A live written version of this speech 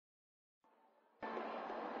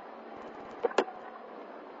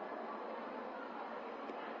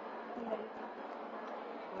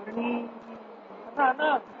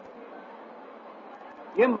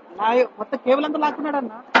ఏం మొత్తం కేబుల్ అంతా లాక్కున్నాడు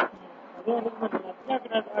అన్న.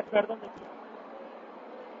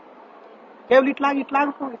 కేబుల్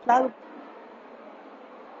ఇట్లాగు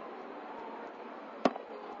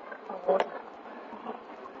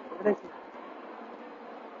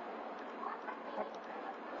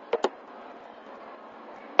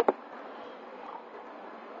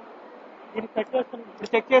ఇప్పుడు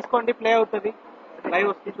చెక్ చేసుకోండి, ప్లే అవుతుంది, లైవ్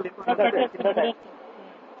వస్తుంది చూసుకోండి.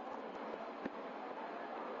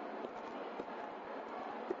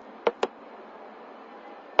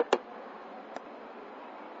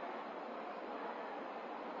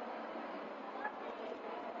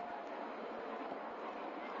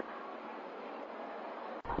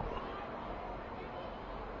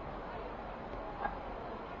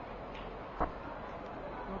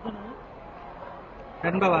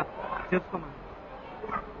 రండి బాబా చేసుకోమని.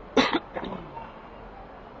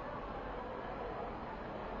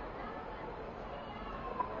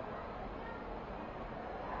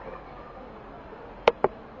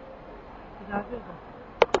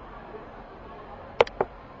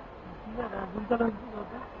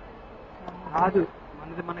 రాదు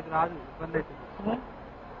మనకి రాదు, ఇబ్బంది అవుతుంది.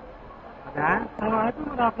 అదా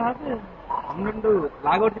ఉండు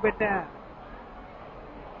లాగొట్టి పెట్టా.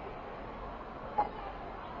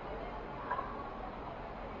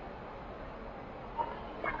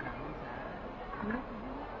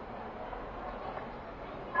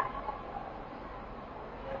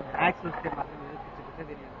 మ్యాక్స్ వస్తే మాత్రం పిచ్చ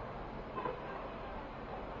తెలియదు.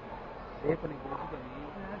 రేపు నీకు తెలుసుకొని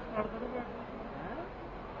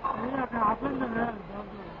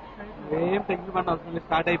ఏం టెన్షన్ పడిన అవసరం లేదు,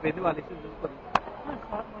 స్టార్ట్ అయిపోయింది, వాళ్ళ ఇష్టం చూసుకొని.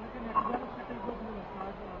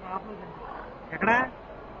 ఎక్కడ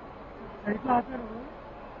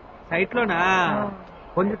సైట్ లోనా?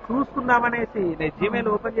 కొంచెం చూసుకుందామనేసి నేను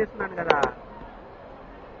జీమెయిల్ ఓపెన్ చేస్తున్నాను కదా,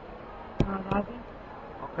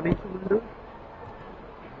 ఒక్క నిమిషం ముందు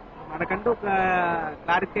మనకంటూ ఒక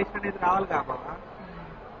క్లారిఫికేషన్ అనేది రావాలి కాబా,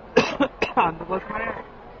 అందుకోసమే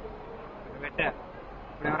పెట్టా.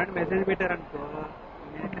 ఇప్పుడు ఎవరైనా మెసేజ్ పెట్టారనుకో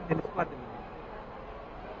తెలిసిపోతుంది.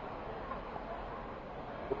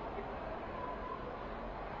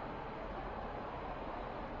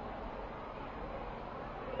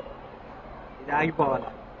 ఇది ఆగిపోవాలి,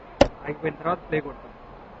 ఆగిపోయిన తర్వాత ప్లే కొడతాం.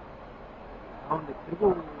 అవును తిరుగు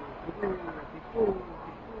తిరుగు తిప్పు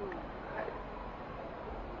తిప్పు.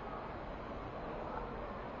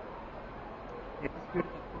 నెట్ స్పీడ్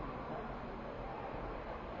తక్కువ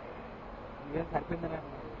ఇవేం సరిపోయిందని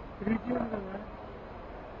అన్నారు. 3G ఉంది కదా,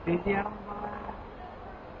 3G ఆడమ్మా.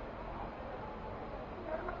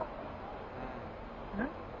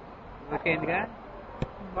 ఓకే అయిందిగా,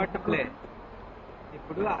 బట్ ప్లే.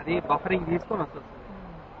 ఇప్పుడు అది బఫరింగ్ తీసుకొని వస్తుంది.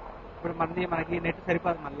 ఇప్పుడు మనకి నెట్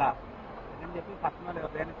సరిపోదు మళ్ళా అని చెప్పి పక్కన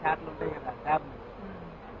ఎవరైనా చాట్లు ఉంటాయి కదా,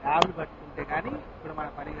 ట్యాబ్లు పట్టుకుంటే కానీ ఇప్పుడు మన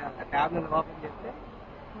పని కాదు. ట్యాబ్లు ఓపెన్ చేస్తే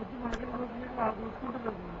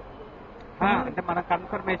అంటే మన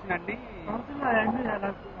కన్ఫర్మేషన్ అండి.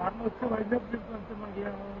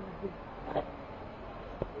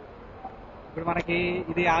 ఇప్పుడు మనకి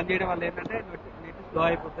ఇది ఆన్ చేయడం వల్ల ఏంటంటే నెట్ స్లో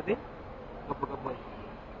అయిపోతుంది, గొప్ప గొప్ప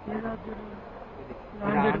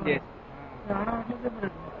ఆన్ చేసి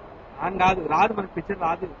ఆన్ కాదు, రాదు మనకి పిక్చర్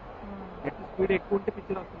రాదు. నెట్ స్పీడ్ ఎక్కువ ఉంటే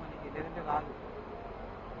పిక్చర్ వస్తుంది మనకి, లేదంటే రాదు.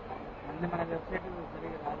 అన్నీ మన వెబ్సైట్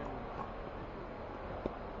సరిగ్గా రాదండి.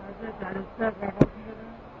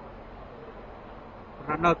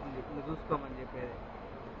 రన్ అవుతుంది, ఇప్పుడు చూసుకోమని చెప్పేది.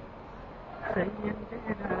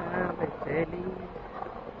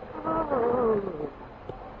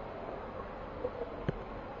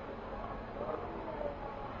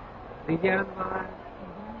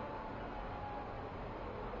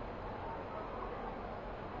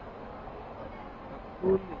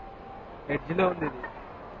 ఎడ్జ్ లో ఉంది ఇది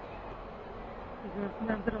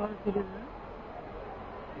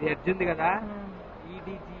ఎడ్జ్ ఉంది కదా,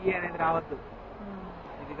 ఈడిజిఏ అనేది రావద్దు.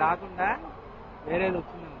 ఇది కాకుండా వేరేది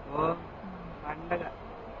వచ్చింది అనుకో పండగ.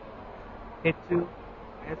 హెచ్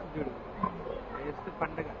ఎస్ చూడు, ఎస్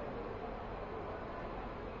పండగ.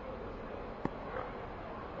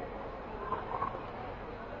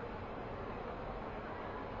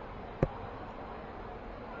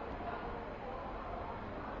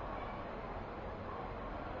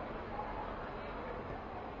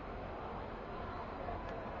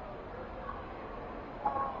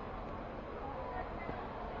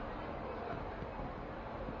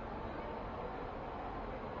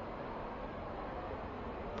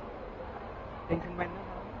 టెన్షన్ పైన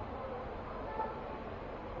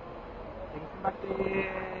టెన్షన్ పట్టి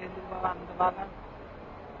ఎందుకు బాగా అంత బాగా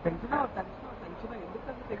టెన్షన్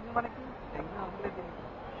ఎందుకంటే టెన్షన్ మనకి టెన్షన్ అవ్వలేదు.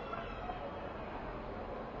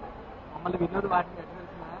 మమ్మల్ని వినోద్ వాటిని ఎట్లా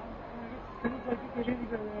తెలిసిన తెలియదు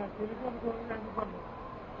కదా, తెలుగు అనుకోవాలి.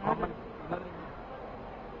 మమ్మల్ని వినోద్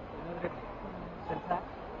రెడ్డి తెలుసా?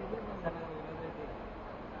 వినోద్ రెడ్డి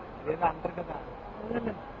ఏదో అంటారు కదా,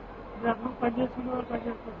 పని చేసుకునేవారు.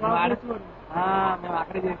 మేము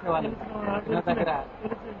అక్కడే చేసేవాళ్ళం వినోద్ దగ్గర.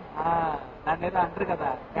 దాన్ని ఏదో అంటారు కదా,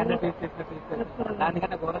 క్యాండిడేట్ యూజ్ చేసినట్టు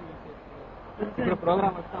దానికన్నా ఘోరం చేసేది. ఇప్పుడు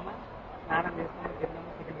ప్రోగ్రామ్ వస్తామా, స్నానం చేస్తాము, తిన్నాము,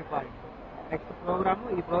 సెకండరీ పాయింట్. నెక్స్ట్ ప్రోగ్రామ్,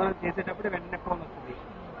 ఈ ప్రోగ్రామ్ చేసేటప్పుడు వెంటనే ఫోన్ వస్తుంది,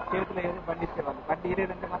 చేతిలో ఏదో బండి ఇచ్చేవాళ్ళు. బండి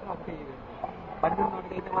ఇరేదంటే మాత్రం ఒకటి ఇవ్వండి, బండి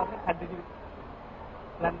నోటికి అయితే మాత్రం కంటిన్యూ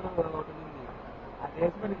స్ప్లెండర్ ఒకటి ఉంది, అది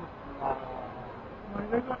వేసుకొని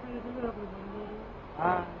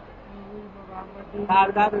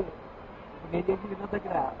కాదు కాదు. ఇప్పుడు నేను చేసి వినోద్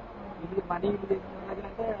దగ్గర, ఇల్లు మనీ ఇల్లు చేసి వినోద్ దగ్గర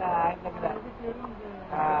అంటే ఆయన దగ్గర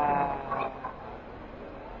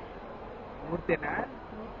మూర్తేనా,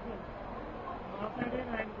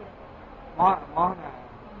 మోహన్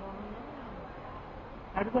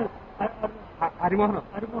హరిమోహన్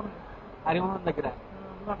హరిమోహన్ దగ్గర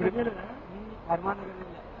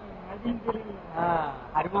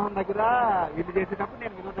హరిమోహన్ దగ్గర వీళ్ళు చేసేటప్పుడు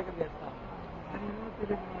నేను వినోద్ దగ్గర చేస్తాను.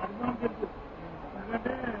 హరిమోహన్ తెలుసు,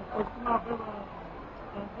 ఎందుకంటే ఫస్ట్ మా అబ్బాయి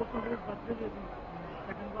బర్త్డే చేసింది,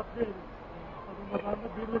 సెకండ్ బర్త్డే మా దాంట్లో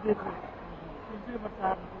దీంట్లో చేసింది తెలిసి మరి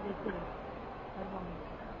సార్ చేస్తాడు హరిమోహన్.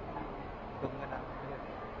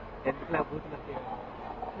 ఎందుకు బూతులు అంటే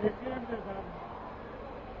సార్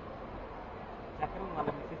చక్రం వాళ్ళ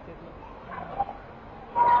మిస్సెస్ చేతిలో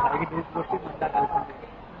అలాగే డ్యూస్ కొట్టి మందా కలిసింది.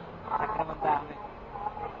 చక్రం అంతా ఆమె.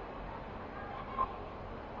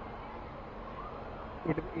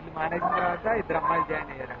 ఇల్లు మానేసిన తర్వాత ఇద్దరు అమ్మాయిలు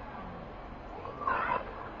జాయిన్ అయ్యారు.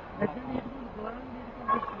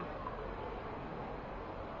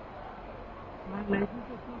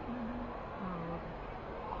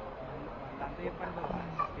 వాళ్ళంతా చెప్పారు కదా,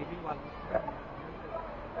 టీవీ వాళ్ళు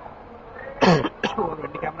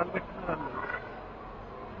 2 కెమెరాలు పెట్టుకున్నారు వాళ్ళు.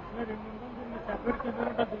 సెపరేట్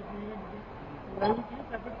కెమెరా ఉంటుంది, లైవ్కి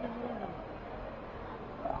సెపరేట్ కెమెరా ఉంటుంది.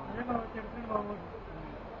 అదే మా తెలిసిన బాగోదు,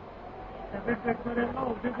 సెపరేట్ పెట్టుకోవడంలో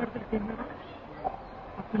ఒకటే పెడతారు కెమెరా.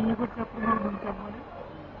 ఆ పిల్లలు కూడా చెప్పడం ముందు అమ్మని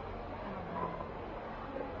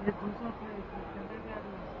మీరు చూసి వస్తున్నాయి అంటే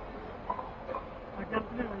అది అటు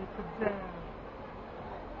వెళ్తున్నాయి పెద్ద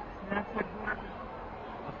స్నాక్స్ పెట్టుకోవాలి.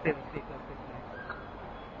 వస్తాయి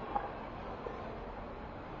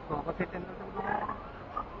సోఫా సెట్ ఎంత ఉంటుంది?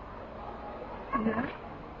 అంటే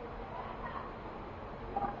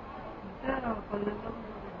 10,000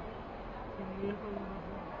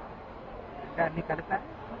 అంటే అన్ని కలిపా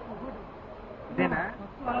ఇదేనా?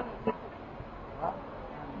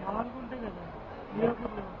 మామూలుగా ఉంటాయి కదా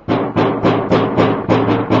ఏపూర్లో.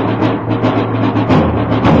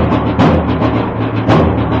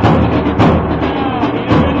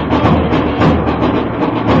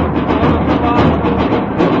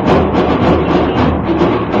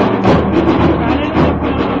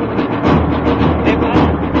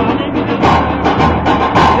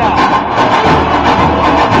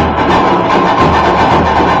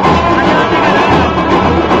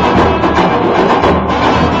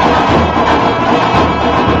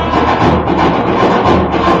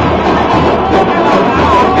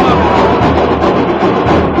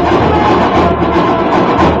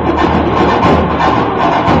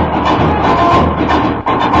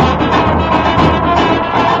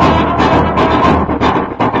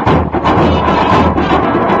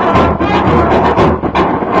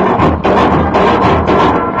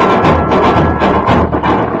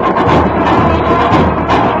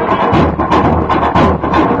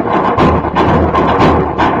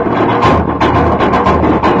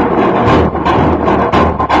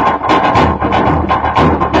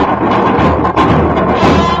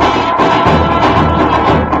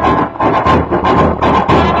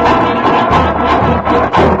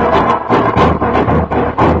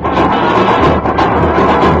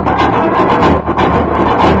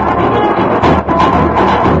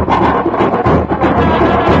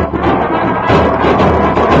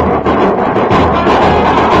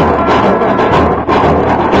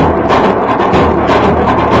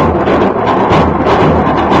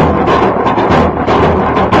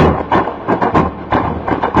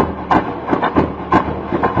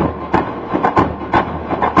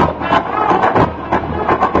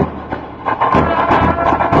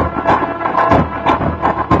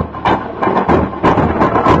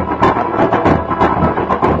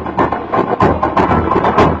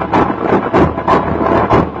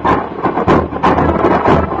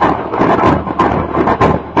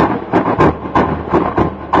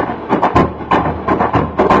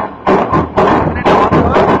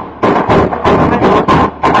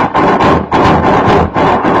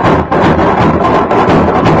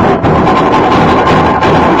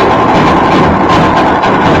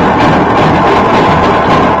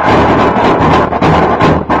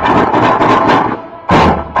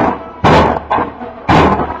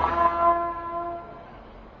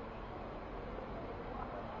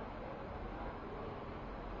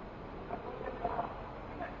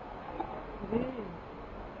 అది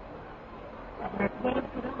బ్లడ్ బ్యాలెన్స్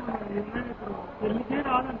కూడా మనం ఏమైనా ఇప్పుడు పెళ్లికే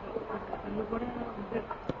రాదంట, పెళ్లి కూడా ఉంటే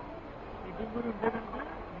ఎగ్జిమ్ కూడా ఉంటే కనుక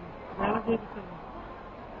బ్యాలెన్స్ చేయించాలి.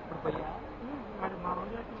 ఇప్పుడు పోయా అది మా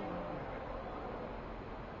ఊళ్ళో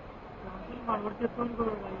మా ఊరు చెప్పుకోనుకో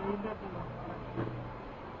ఏంటి అసలు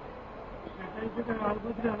బ్లడ్ అయితే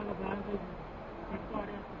ఆడిపోతుంది, అలాగే బ్యాలెన్స్ అయిపోయింది ఎక్కువ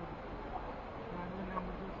ఆడేస్తుంది. దాని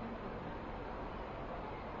నెంబర్ చూసి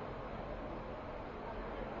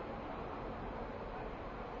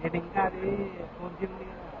నేను ఇంకా అది 4G ఉంది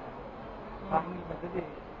కదా స్వామి పెద్దది,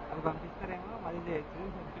 అది పంపిస్తారేమో అది చేయొచ్చు.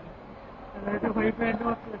 అదైతే 5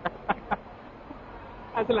 వస్తుంది.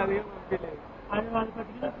 అసలు అదేం పంపించలేదు. అది వాళ్ళు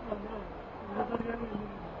పట్టుకెళ్ళి అందులో ఊరిగా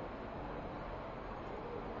వెళ్ళింది.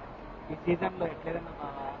 ఈ సీజన్లో ఎట్లేదన్నా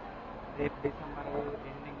బావా రేపు డిసెంబర్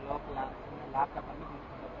ఎండింగ్ లోపల చిన్న ల్యాప్టాప్ అన్ని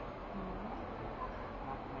తీసుకుంటారు.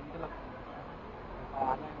 నాకు మెంటల్ వస్తుంది,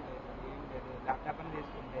 ఆదాయం లేదు ఏం లేదు. ల్యాప్టాప్ అని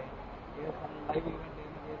తీసుకుంటే ఏదో లైవ్ ఈవెంట్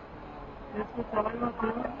ఏమైనా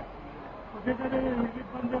ఒకేసారి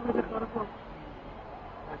ఇబ్బంది దొరకవు.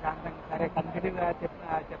 ప్రశాంతంగా సరే కంటిన్యూగా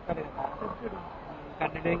చెప్తాడు కదా,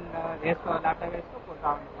 కంటిన్యూగా వేసుకో ల్యాప్టాప్ వేసుకో పోతా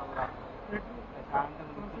ఉంటాం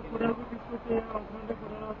ప్రశాంతంగా తీసుకొచ్చి అవసరం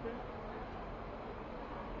కూడా వస్తే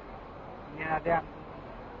నేను అదే అనుకుంటున్నాను.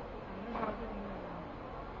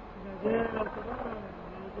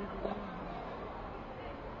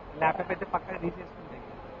 ల్యాప్టాప్ అయితే పక్కన తీసేసుకుంటాయి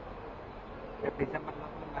డిసెంబర్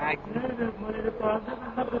లోపల మ్యాక్సిమం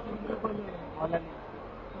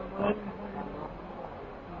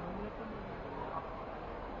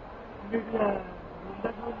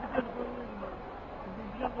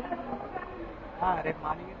రేపు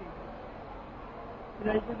మార్నింగ్ ఇది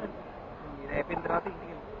అయిపోయింది. ఇది అయిపోయిన తర్వాత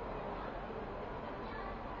ఇంటికి వెళ్తాం.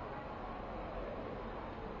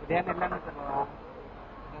 ఉదయాన్నే వెళ్ళాను సార్ బాబా,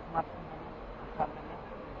 డ్రెస్ మార్చుకుంటాను ప్రశాంతంగా.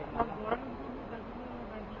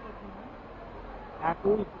 నాకు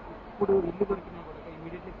ఇప్పుడు ఇల్లు దొరికినా కూడా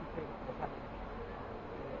ఇమీడియట్లీ ఫిక్స్ అయిపోతుంది ప్రశాంతంగా.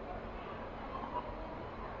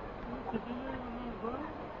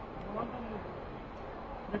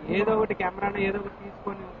 ఏదో ఒకటి కెమెరాను ఏదో ఒకటి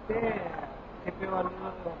తీసుకొని వస్తే చెప్పేవాళ్ళు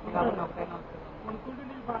కాబట్టి ఒకటైనా వస్తుంది అనుకుంటే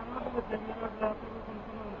నీకు బాగా ఉంటుంది. కెమెరా ల్యాప్టాప్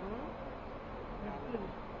కొనుక్కున్నావు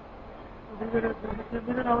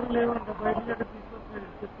కెమెరా ఎవరు లేవంట, బయట ఎక్కడ తీసుకొస్తాయి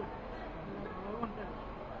చెప్పు ఉంటాయి.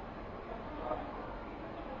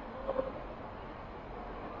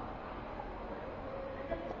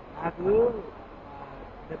 నాకు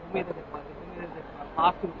డబ్బు మీద చెప్పాలి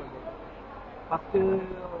ఫాస్ట్ రూపాయలు. ఫస్ట్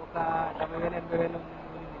ఒక 70,000 80,000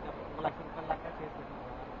 ఉంది డబ్బు, 1,00,000 దాకా చేసి పెట్టినా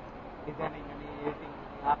డిజైనింగ్ అని ఎడిటింగ్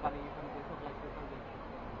అని ఆ పని ఈ పని చేసి 1,00,000 చేసి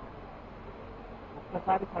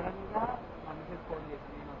ఒక్కసారి సడన్ గా నా మెసేజ్ ఫోన్ చేసి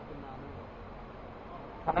నేను వస్తున్నాను,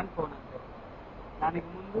 సడన్ ఫోన్ అంటే. దానికి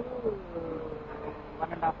ముందు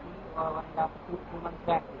 2 months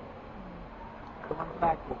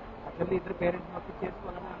బ్యాక్ యాక్చువల్లీ ఇద్దరు పేరెంట్స్ నొప్పి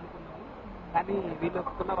చేసుకోవాలని అనుకున్నాము, కానీ వీళ్ళు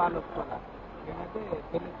ఒప్పుకున్న వాళ్ళు ఒప్పుకోవాలి. ఏంటంటే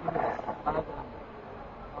పెళ్లి భద్రాచలం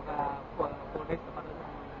ఒక 4 days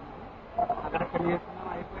భద్రాచలం ఉన్నాము, అక్కడ పెళ్లి చేసుకున్నాం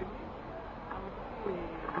అయిపోయింది. కాబట్టి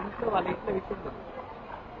ఇంట్లో వాళ్ళ ఇంట్లో విషయం లేదు.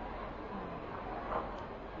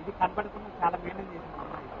 ఇది కనపడకుండా చాలా మెయింటైన్ చేసింది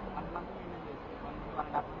అమ్మాయి. 1 month మెయింటైన్ చేసింది,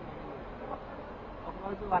 1.5 month మెయింటైన్ చేసింది.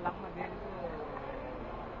 ఒకరోజు వాళ్ళ అమ్మ దేనికో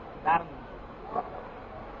దారం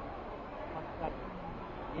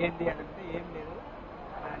ఏంటి అని అంటే ఏం లేదు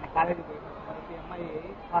నేను కాలేజీకి పోయినట్టు చెప్పి అమ్మాయి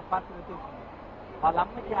ఫాస్ట్ వచ్చేసింది. వాళ్ళ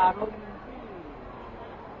అమ్మకి ఆ రోజు నుంచి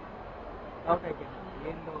డౌట్ అయిపోయింది,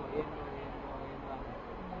 ఏందో ఏందో ఏందో ఏందో అని.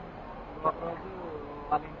 ఒకరోజు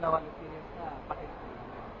వాళ్ళ ఇంట్లో వాళ్ళు సీరియస్గా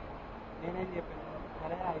పట్టించుకున్నారు. నేనేం చెప్పాను,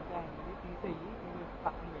 సరే అయితే అయింది తీసేయి, తీసేసి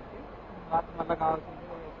పక్కన పెట్టి తర్వాత మళ్ళీ కావాల్సిందే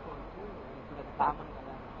వేసుకోవచ్చు, ఇప్పుడు అది కామన్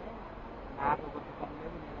కదా అంటే నాకు కొంచెం పని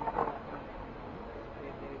లేదు, నేనైతే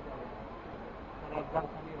సరే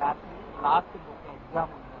ఎగ్జామ్స్ అన్ని రాసి లాస్ట్ ఒక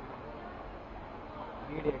ఎగ్జామ్ ఉంది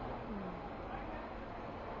బీఈడి ఎగ్జామ్.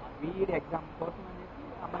 ఆ బీఈడి ఎగ్జామ్ కోసం అనేసి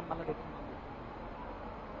అమ్మాయి మళ్ళీ రిటర్న్ పంపిస్తుంది.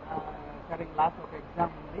 సరే లాస్ట్ ఒక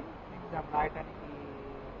ఎగ్జామ్ ఉంది, ఎగ్జామ్ రాయటానికి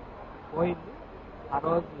పోయింది. ఆ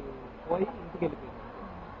రోజు పోయి ఇంటికి వెళ్ళిపోయింది.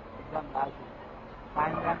 ఎగ్జామ్ రాసి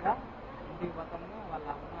సాయంత్రంగా ఇంటికి పోతాగా వాళ్ళ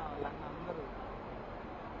అమ్మ వాళ్ళ అన్న అందరూ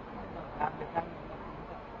ఫ్యామిలీ మెంబర్స్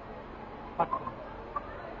అంతా పట్టుకుంది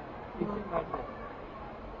బయట.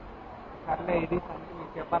 సర్లే ఇది సంగతి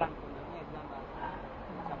మీకు చెప్పాలనుకున్నాను, ఎగ్జామ్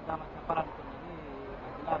రాస్తాను చెప్పాలనుకున్నాను. ఈ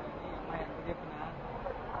మధ్యలో అతని అమ్మాయి ఎంత చెప్పినా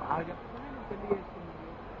నాకు చెప్తూనే నేను పెళ్లి చేసుకున్నాను,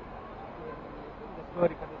 ఇంకా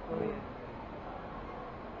స్టోరీ పెద్ద స్టోరీ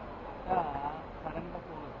అంతా సడన్గా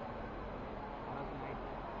ఫోన్ వచ్చింది. ఆ రోజు నైట్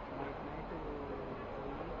పోయి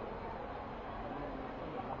మళ్ళీ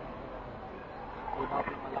హైదరాబాద్ ఈ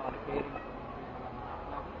లోపల మళ్ళీ వాళ్ళ పేరెంట్స్ మళ్ళీ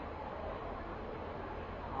మాట్లాడి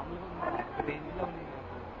మామూలుగా ఉందా రేంజ్లో ఉంది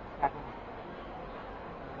శాఖ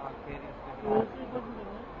పేరెంట్స్ దగ్గర ఓసీ బస్సు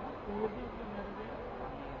కదా ఓసీ మ్యారేజ్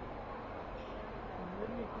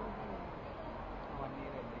 1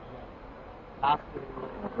 year అయింది లాస్ట్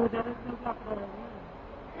ఎక్కువ జరుగుతుంది అక్కడ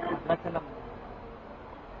భద్రాచలం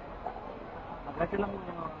భద్రాచలం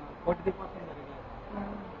కోటి దీపోత్సవం జరిగింది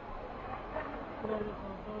ఇప్పుడు 5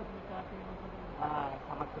 సంవత్సరాలు అవుతుంది కార్తీక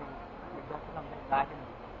సంవత్సరం భద్రాచలం దాటింది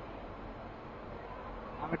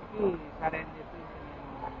ఆమెకి సరే అని చెప్పి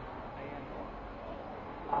నేను అయ్యాను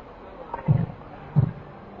లాస్ట్లో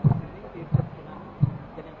తీసుకొచ్చుకున్నాను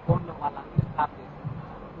నేను ఫోన్లో వాళ్ళందరూ స్టాప్ చేశాను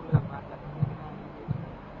కూల్గా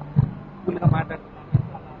మాట్లాడుతున్నాను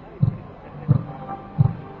అలా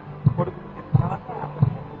కొడుకు పుట్టిన తర్వాత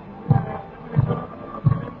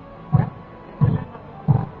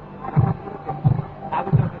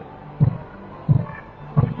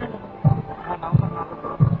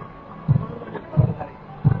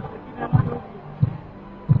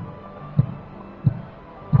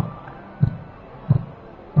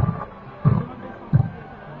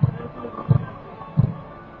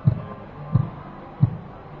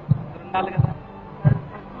ఉండాలి కదా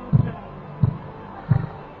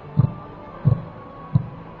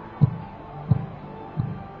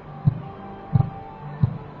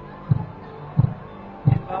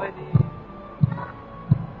ఏం బాబు ఇది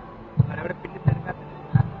మరెవడ పిండి సరిపోతుంది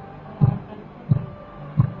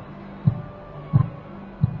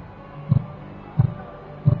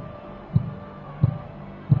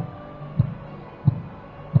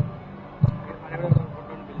మరెవడ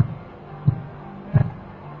ఫోటోని పిలుస్తుంది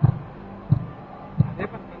అదే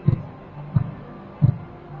పని చేసి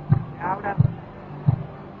ఆవిడ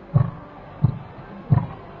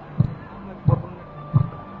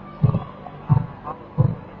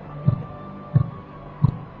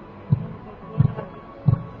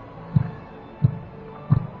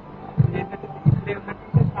ఇప్పుడే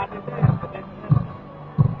ఉన్నట్టుంటే స్టార్ట్ అయితే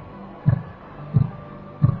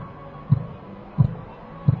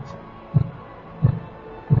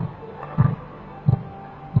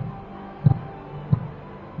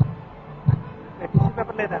టిష్యూ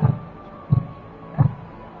పేపర్ లేదా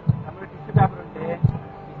తమ్ముడు టిష్యూ పేపర్ ఉంటే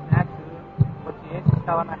ఈ స్నాక్స్ వచ్చి ఏం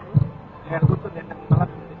ఇస్తావా నాకు నేను అడుగుతుంది అంటే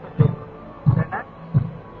మళ్ళీ డిస్టర్బ్ చేయను సరేనా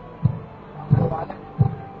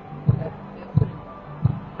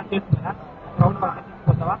చేస్తున్నారా గ్రౌండ్ మాకు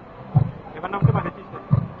తీసుకొస్తావా ఏమన్నా ఉంటే మాకు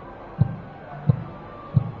తీసుకొస్తా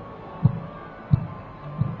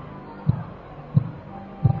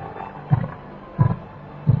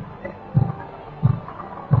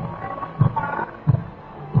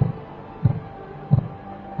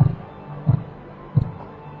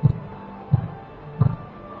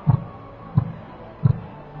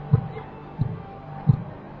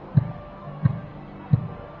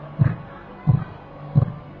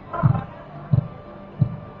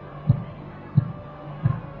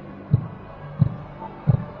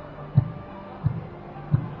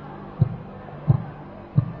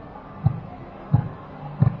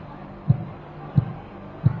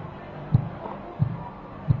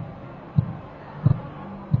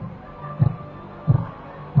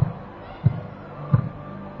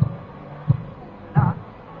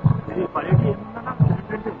క్వాలిటీ ఏముందన్నా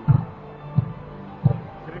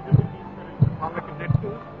వాళ్ళకి నెట్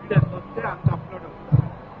స్పీడ్ ఎంత వస్తే అంత అప్లోడ్ అవుతుంది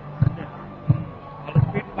అంతే వాళ్ళ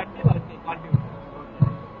స్పీడ్ బట్టి వాళ్ళకి క్వాలిటీ ఉంటుంది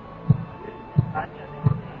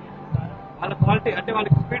వాళ్ళ క్వాలిటీ అంటే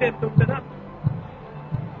వాళ్ళకి స్పీడ్ ఎంత ఉంటుందో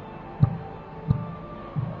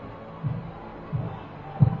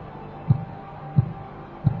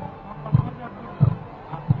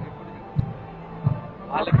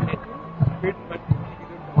వాళ్ళకి నెట్ స్పీడ్ బట్టి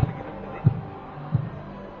వాళ్ళకి ఇది ఉంటుంది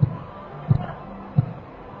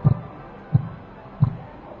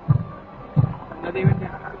అదేమిటి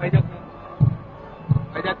వైజాగ్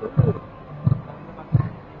అన్ని చేసుకుంటాం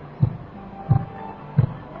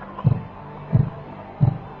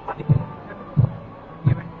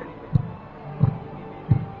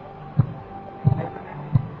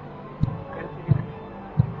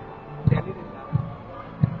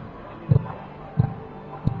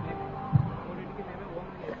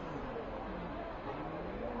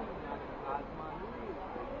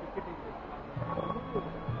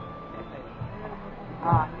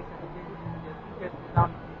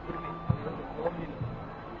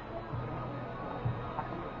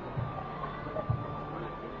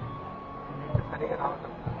సరిగా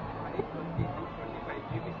రావటం మరి 25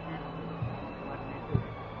 GB స్పీడ్ మరి నెట్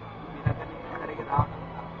మీ దగ్గర నుంచి సరిగా రావటం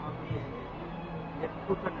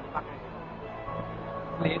కూర్చోండి పక్కన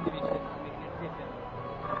అసలు ఏంటి విషయం మీకు నెట్ చేశాను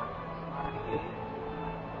మనకి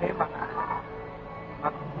ప్రేమ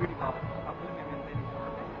మాకు స్పీడ్ కావాలి అప్పుడు మేము ఎంత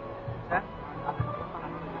సార్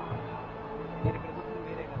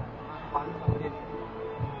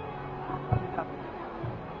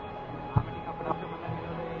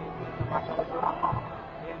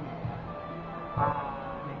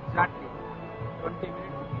ఎగ్జాక్ట్లీ 20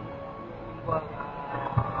 minutes ఇంకో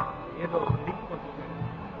ఏదో లింక్ వస్తుంది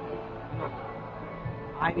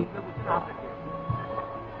ఆయన ఇంట్లో కూర్చొని ఆపరేట్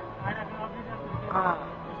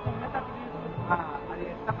అది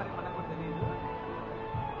ఎట్లా మరి మనకు తెలియదు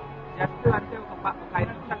జస్ట్ అంటే ఒక 5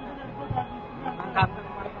 నిమిషాలు మనకు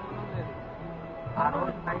అంతకు మన సంబంధం లేదు ఆ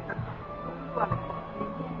రోజు నైట్ అంతా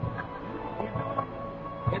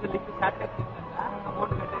ఏదో లింక్ శాటిలైట్ లింక్ అంట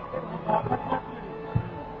అమౌంట్ కట్టేస్తే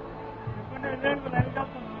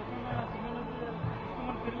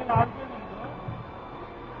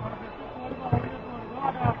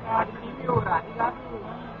అది టీవీ ఓవర్ అది కాదు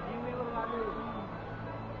టీవీ ఓవర్ కాదు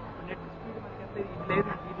నెట్ స్పీడ్ మనకి ఎంత ఇది లేదు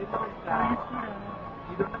ఇది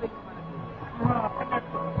ఇది ఉన్నది మనకి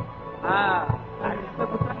ఇంట్లో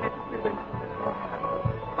కూర్చొని నెట్ స్పీడ్ పెంచుకుంటుంది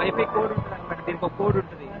వైఫై కోడ్ ఉంటుంది అనమాట దీనికి ఒక కోడ్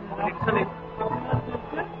ఉంటుంది ఒక ఇన్స్టాలేషన్ ఒక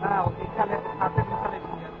ఇన్స్టాలేషన్ 40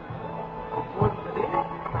 ఇన్స్టాలేషన్ చేస్తాడు కోడ్ ఉంటుంది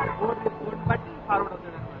కోడ్ బట్టి ఫార్వర్డ్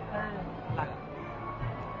అవుతుంది అనమాట అలాగా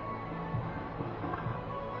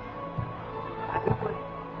అదిరిపోయి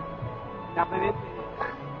 70,000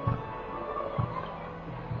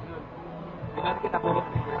 వినోద్కి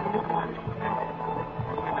 70,000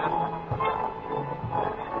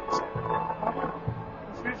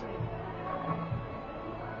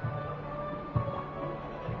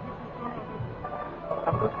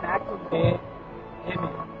 అప్పుడు స్నాక్స్ ఉంటే ఏమి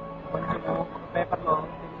కొంచెము పేపర్లో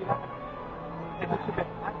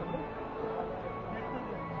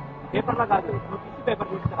పేపర్లో కాదు నువ్వు టిష్యూ పేపర్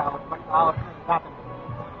తీసుకురా రాతండి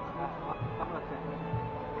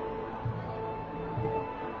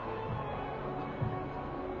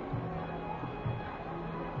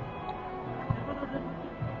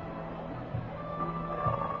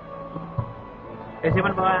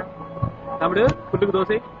వేసేమని బావా తమ్ముడు ఫుల్కి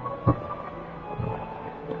దోశ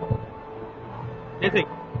వేసేయి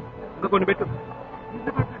ఇంకా కొన్ని పెట్టు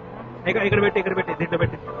ఇక్కడ పెట్టి దీంట్లో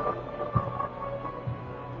పెట్టి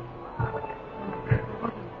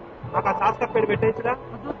నాకు ఆ సాస్ కప్ పెట్టేయచ్చురా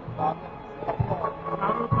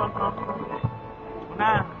అవునా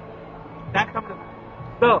థ్యాంక్స్ తమ్ముడు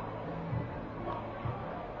సో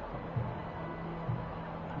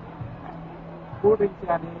కూల్ డ్రింక్స్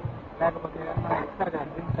కానీ లేకపోతే ఏదన్నా ఇస్తారు కానీ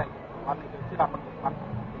డ్రింక్స్ కానీ వాళ్ళకి వచ్చి రమ్మని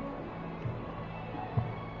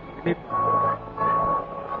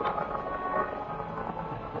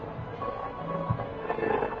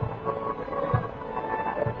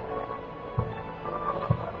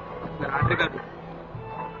రాత్రి కాదు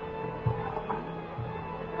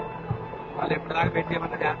వాళ్ళు ఎప్పటిదాకా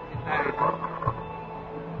పెట్టేయమన్నా జాగ్రత్త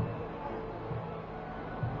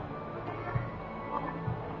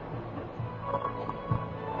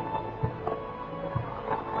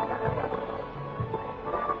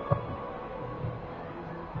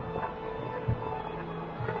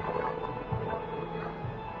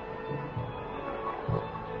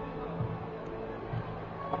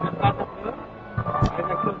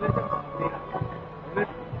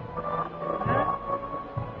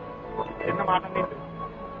చిన్న మాట లేదు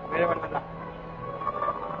వేరే వాళ్ళ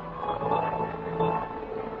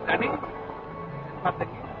కానీ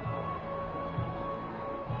అర్థంకి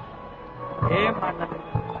ఏం మాట్లాడలేదు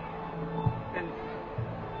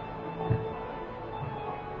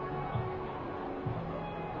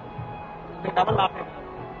డబల్ లాస్ అయినా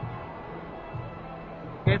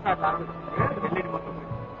ఒకేసారి లాస్ వచ్చింది వెళ్ళింది మొత్తం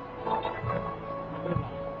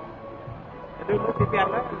ఎదురులో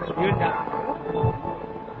సిపిఆర్లో ఈవెంట్ చేస్తున్నారు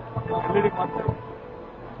ఎల్లుడికి మొత్తం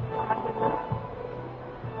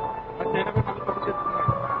చేయడమే మళ్ళీ పని చేస్తున్నారు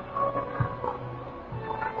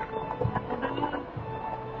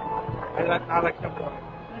 4 లక్షలు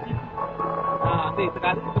అంతే ఇది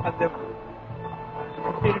కాదు ఇంకా 10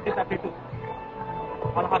 32 16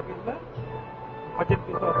 పీసులు 18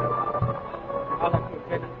 పీసులు అవుతాయి 4 లక్షలు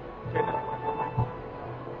చైనా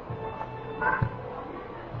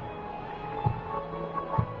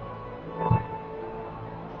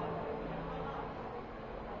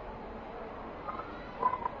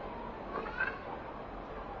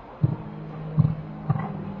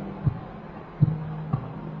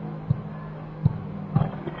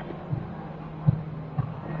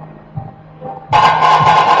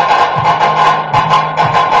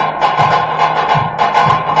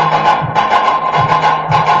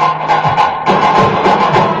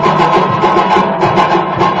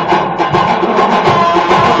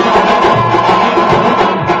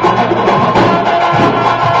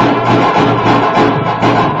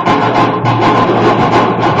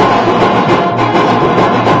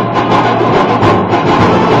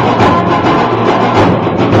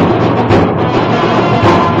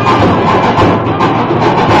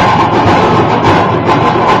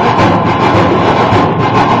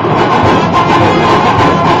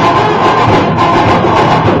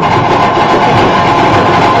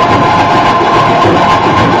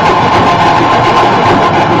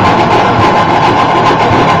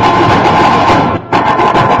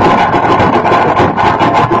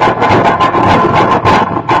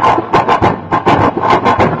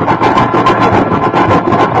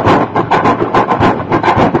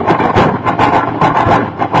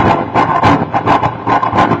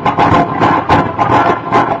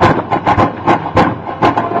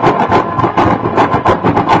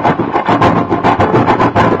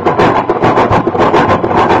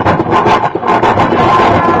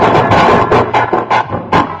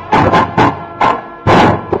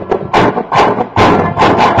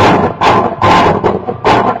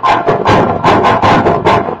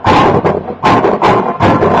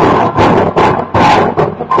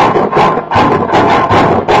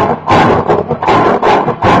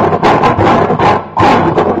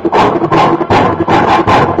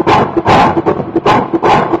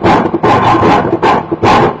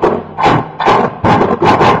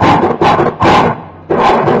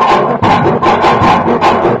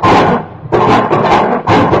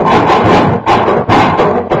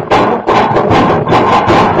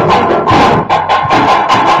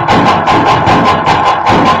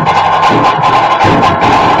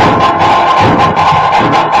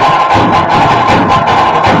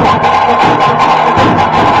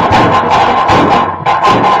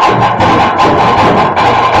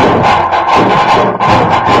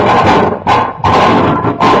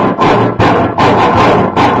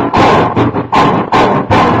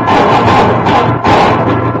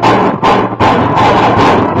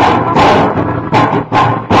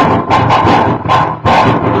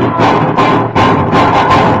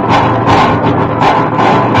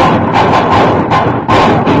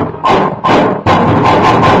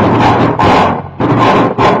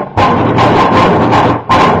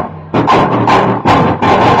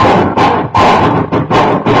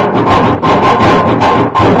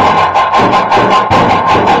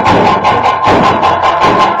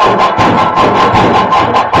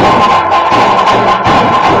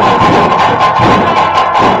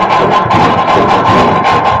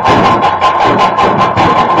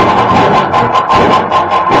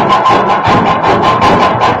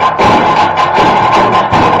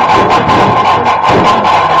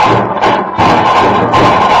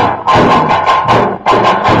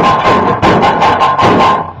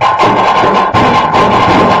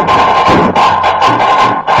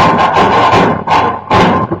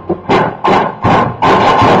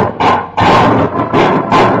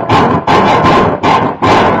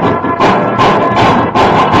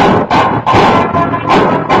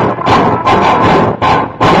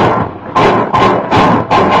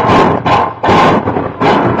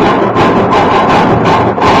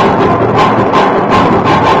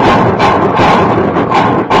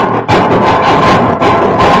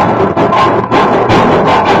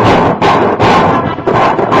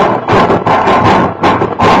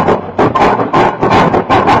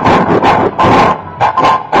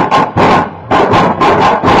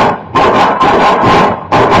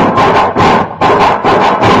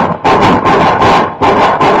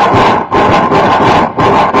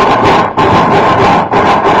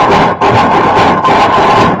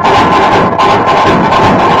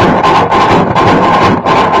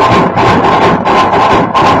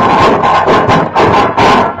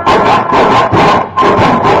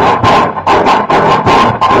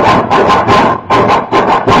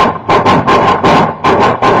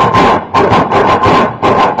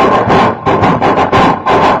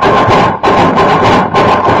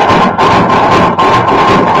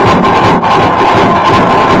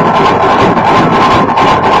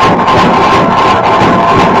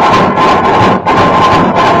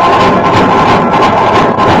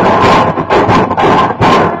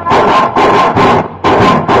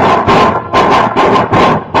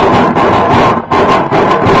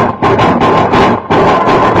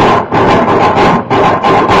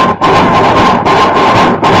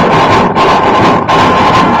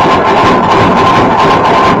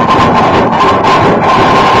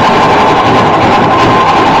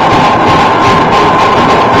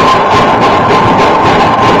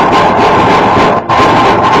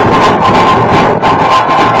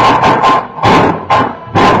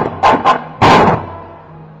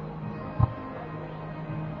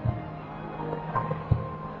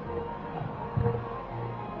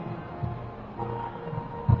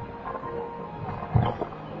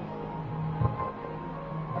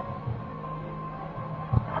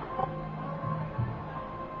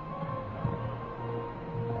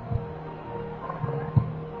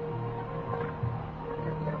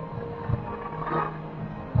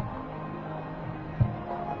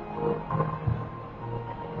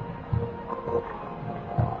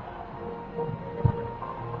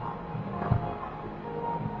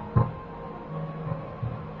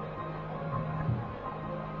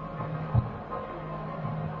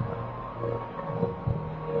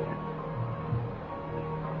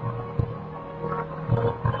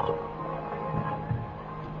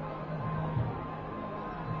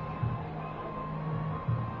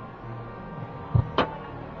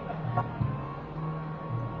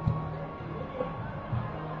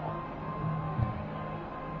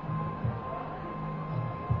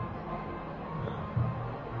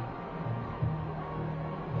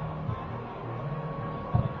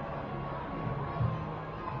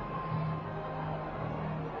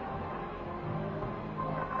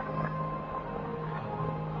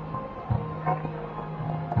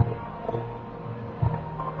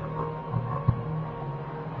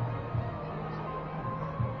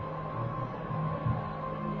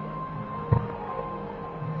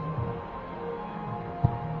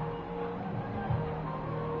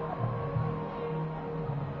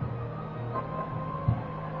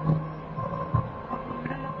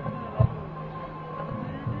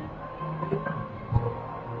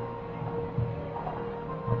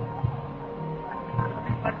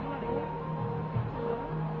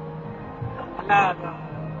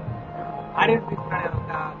ఆడియన్స్ తీసుకున్నాడు కదా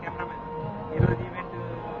ఒక కెమెరామెన్ ఈరోజు ఈవెంట్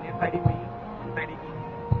నేను సైడ్కి పోయి సైడ్కి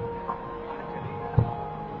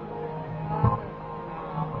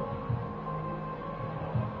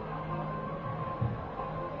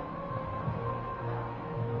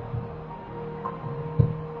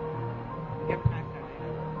ఇంకేం స్నాక్స్ అండి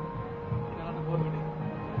తినాలన్న బోర్ కూడా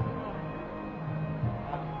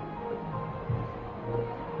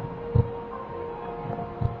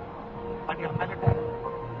వాటి అమ్మాయిలు ఉంటారు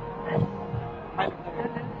అమ్మాయిలు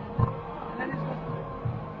ఉంటారు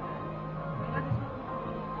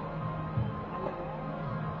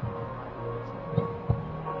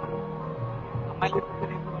అమ్మాయిలు చెప్తే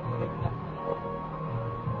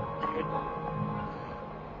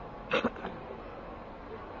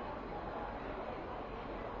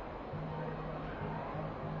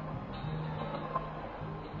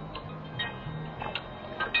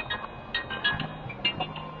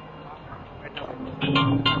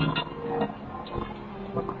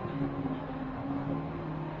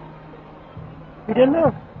వీడియోలో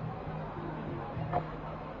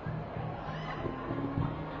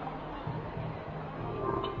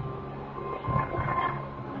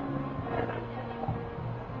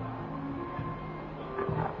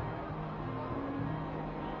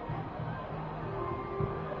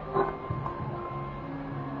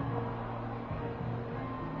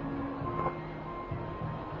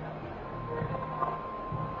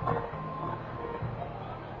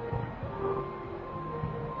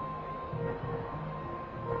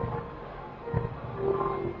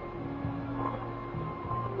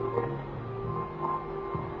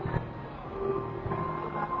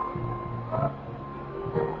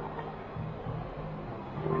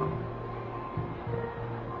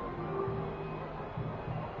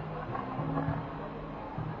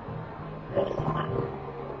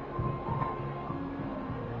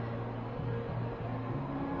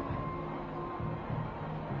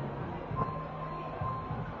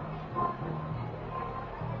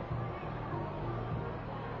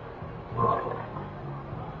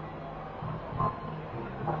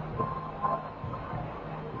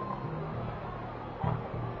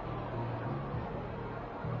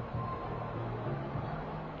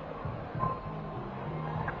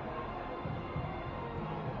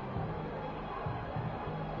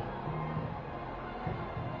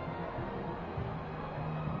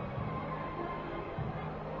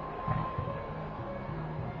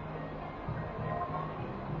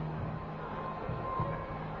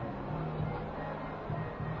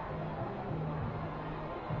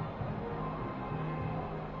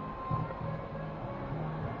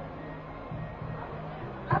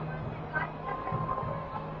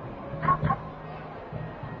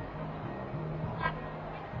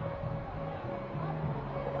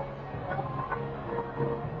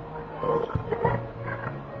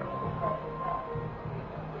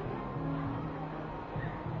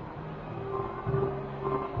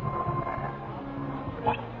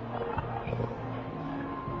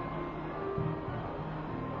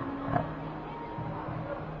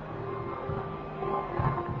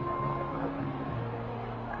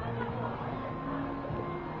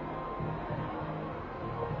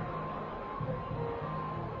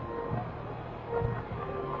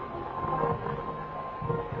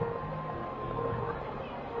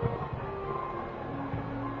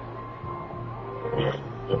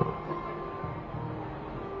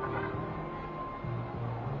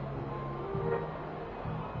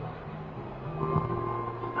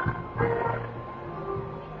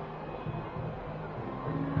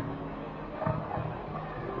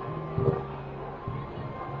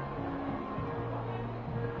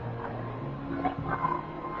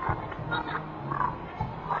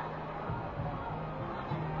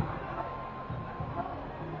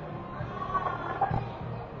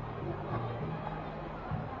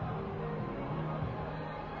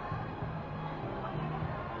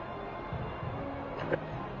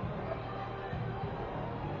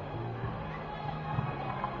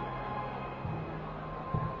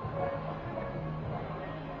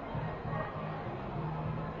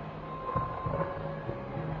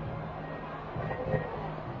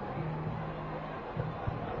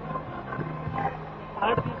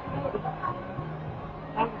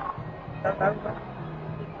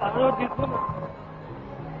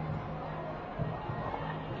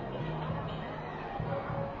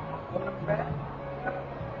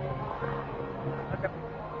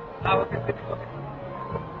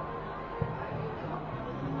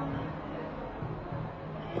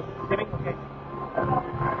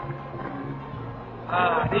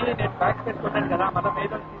అది నేను బ్యాక్ చేసుకుంటాను కదా మళ్ళీ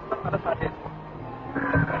మేలో తీసుకొని మళ్ళీ స్టార్ట్ చేస్తాను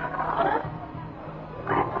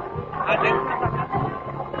తెలుసు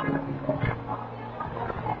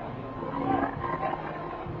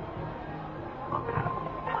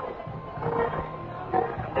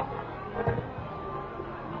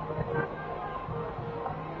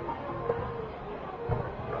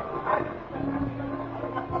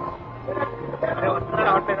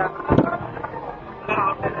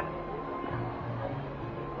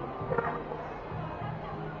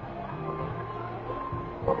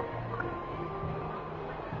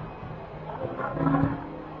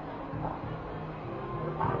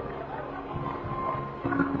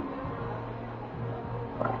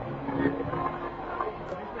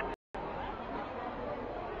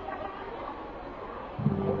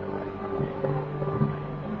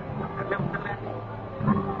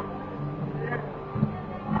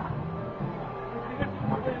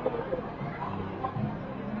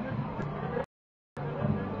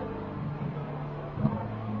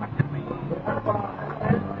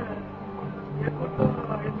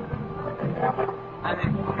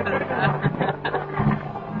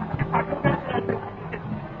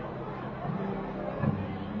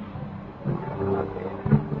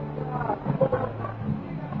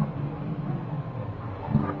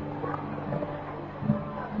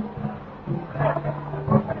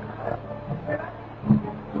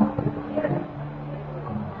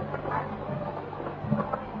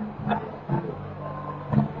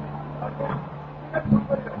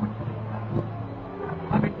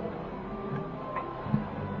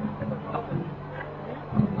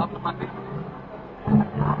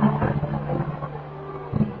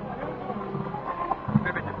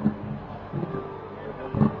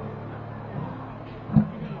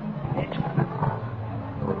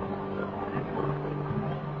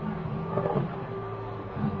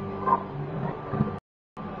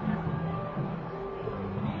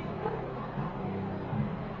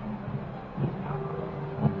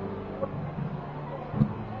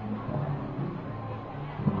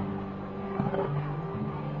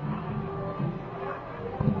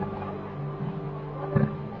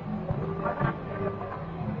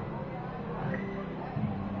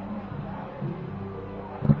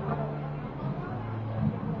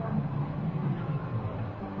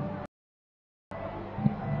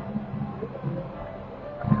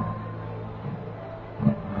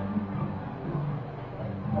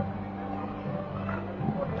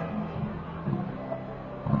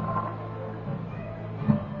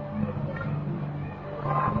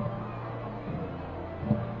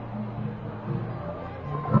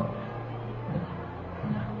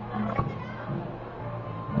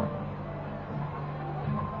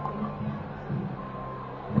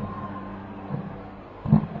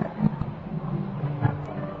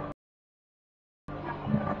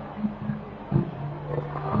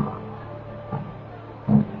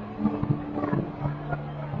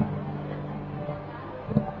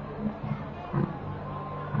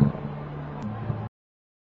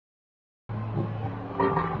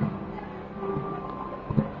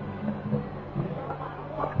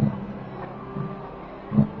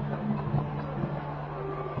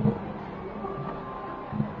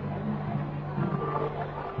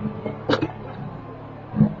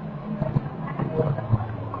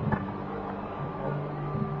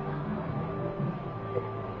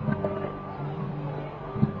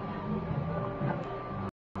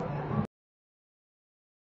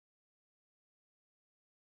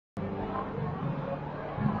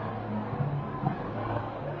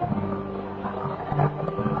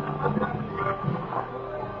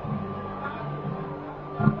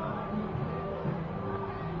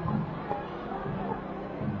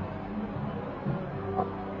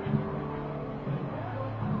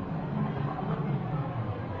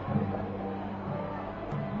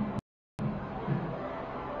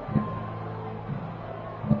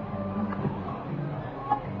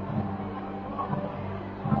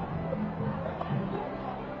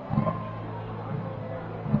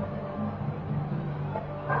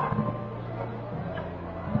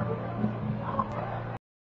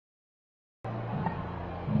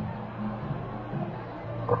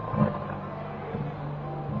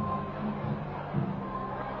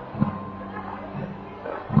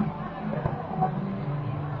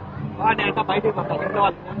వాడిని అంతా బయటకు పంపాలి, ఇంట్లో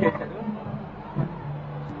వాళ్ళు ఫోన్ చేశారు.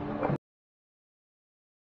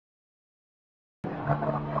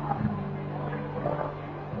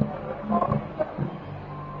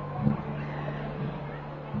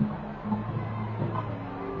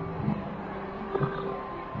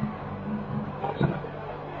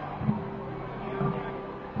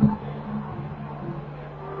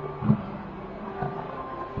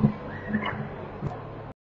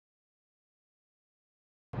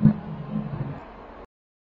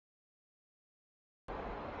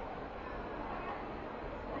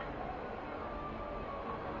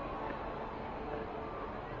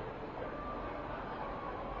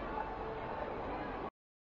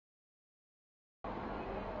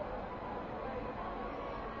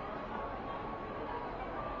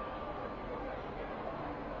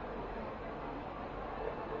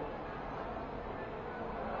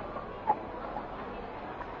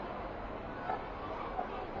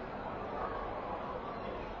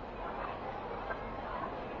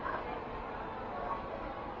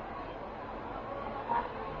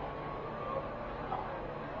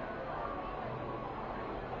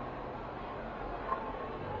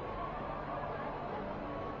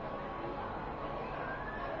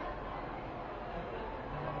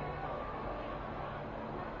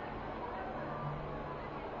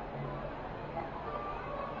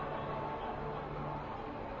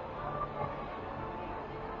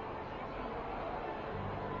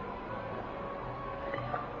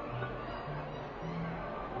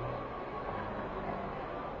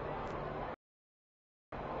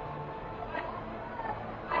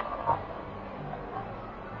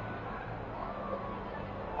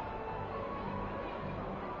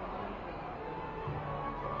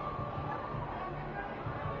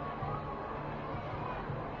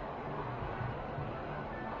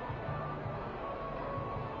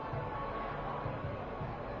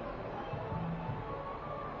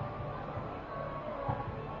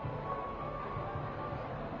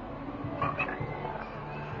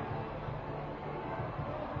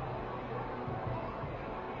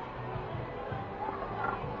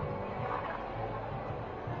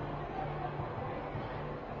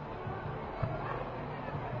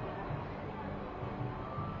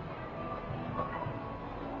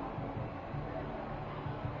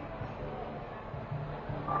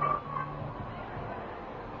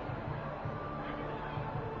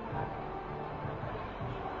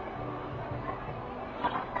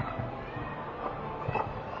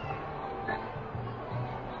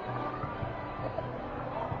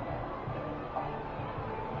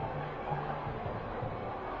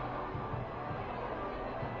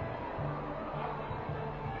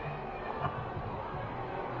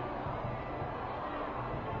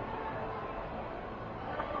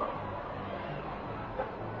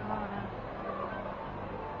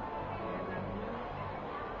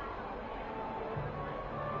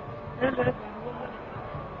 లేదు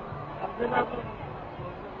అర్థం కాదు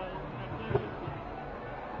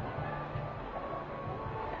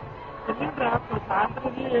తెలియదురా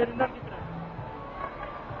సాయంత్రం 7:30కి ఇక్కడ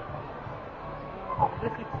అదే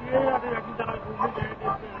 6 అది కట్టిన తర్వాత రూమ్ జాయిన్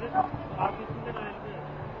చేస్తే అదే ఆఫీస్ నుండి నా వెళ్తే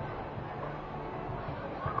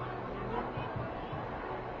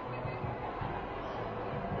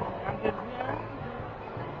నాకు తెలిసి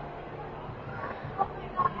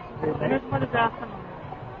మరి చేస్తాను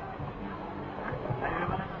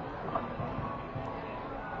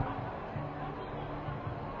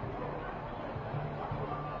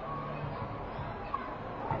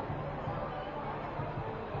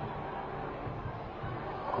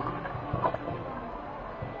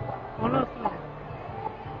ఫోన్లో వస్తున్నాను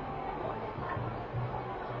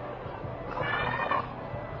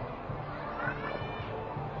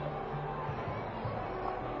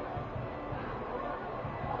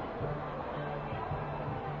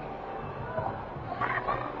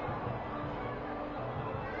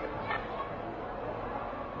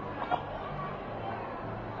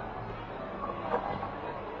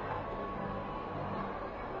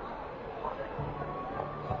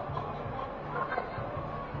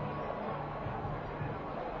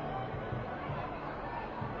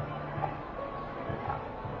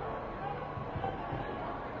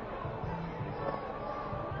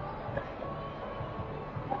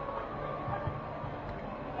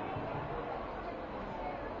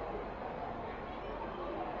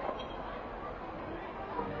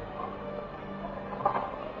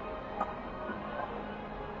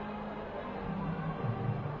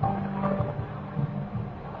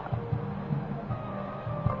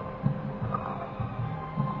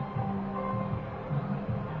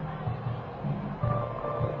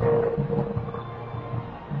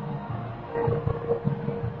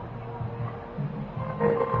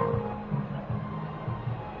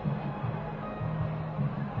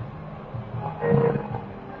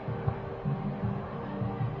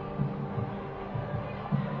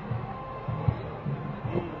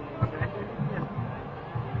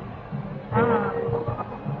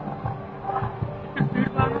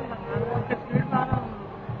స్పీడ్ బాగానే ఉందన్న ఇంకా స్పీడ్ బాగానే ఉంది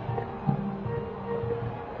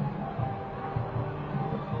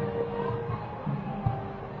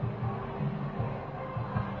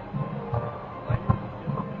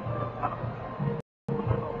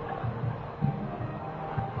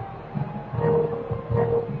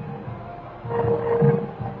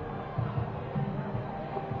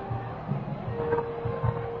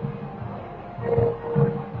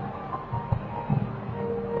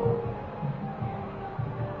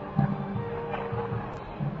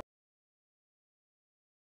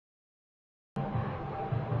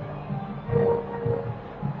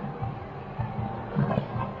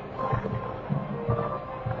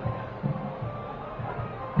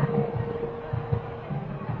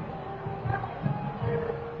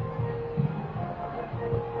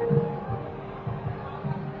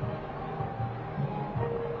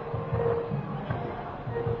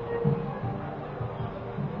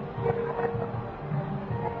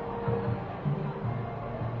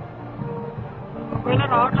మొబైల్లో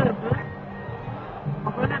రావట్లేదు ఇప్పుడు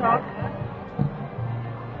మొబైల్లో రావట్లేదు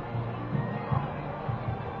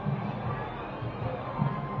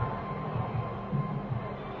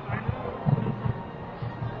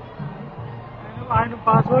ఆయన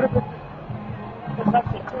పాస్వర్డ్ పెట్టి ఒకసారి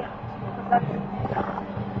చెక్ చేయండి ఒకసారి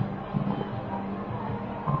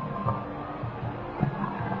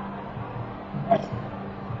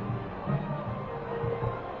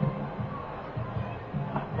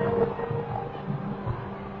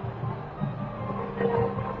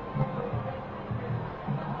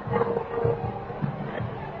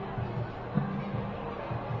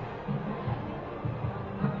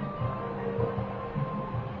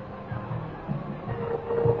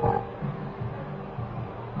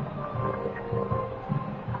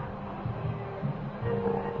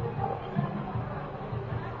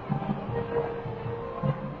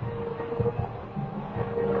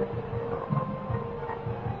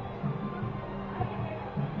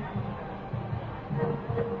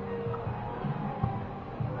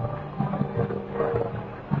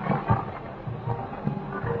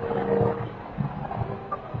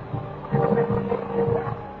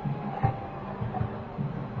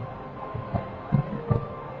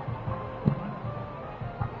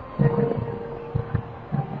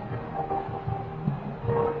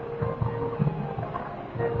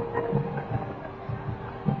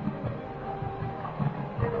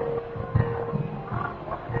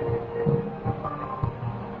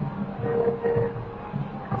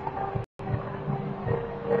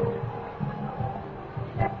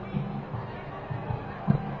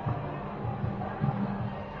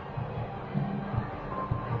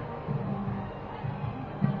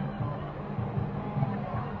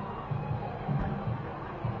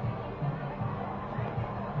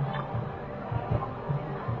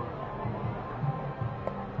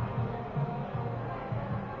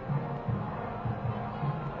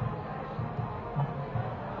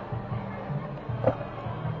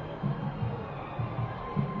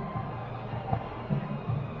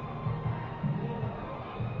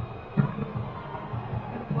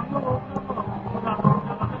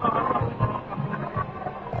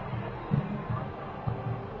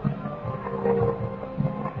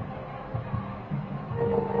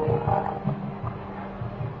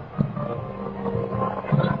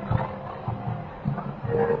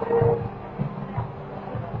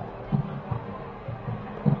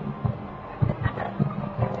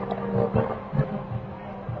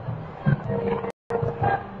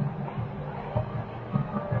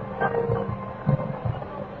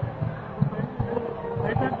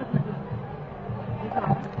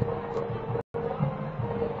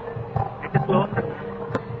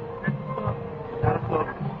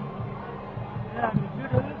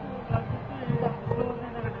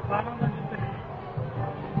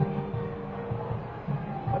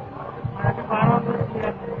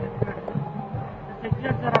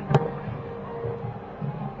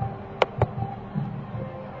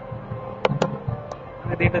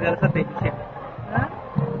దీంట్లో తెలుసా విషయం,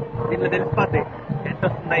 దీంట్లో తెలిసిపోద్ది ఎంత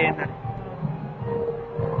వస్తుందా ఏంటని.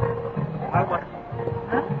 బాగా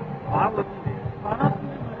వస్తుంది.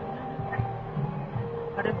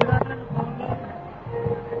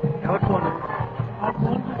 ఎవరి phone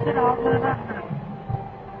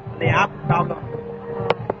app problem.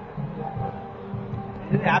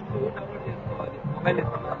 Apps download చేసుకోవాలి, మొబైల్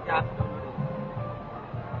ఇస్తున్నాం యాప్స్ డౌన్లోడ్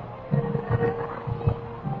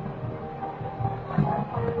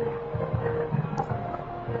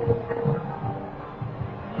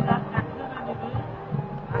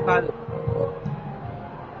కాదు.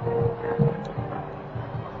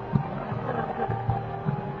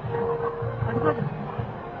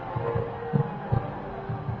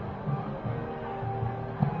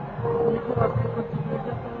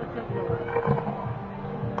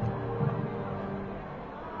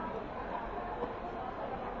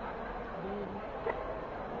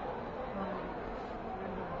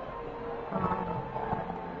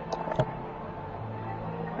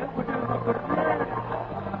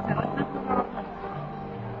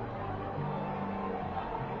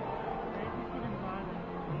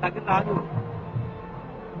 దగ్గర రాదు.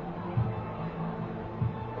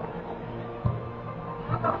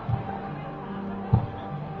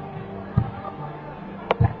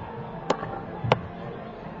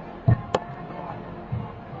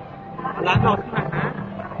 అలాగే వస్తుందన్న.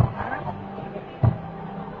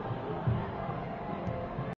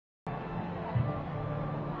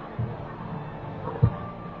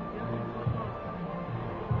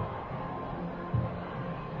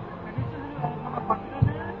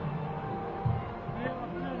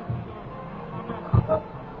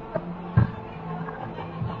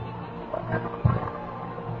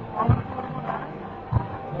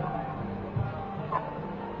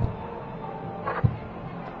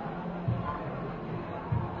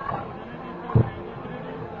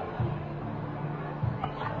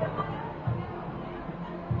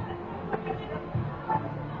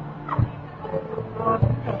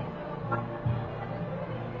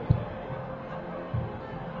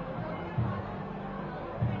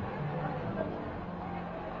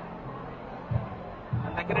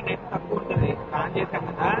 దగ్గర నెట్ తక్కువ ఉంటుంది, ఆన్ చేసాం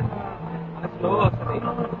కదా మనకి స్లోగా వస్తుంది,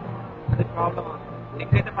 అది ప్రాబ్లం.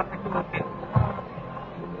 లింక్ అయితే పర్ఫెక్ట్ ఓకే,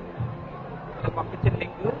 పంపించిన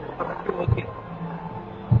లింక్ పర్ఫెక్ట్ ఓకే.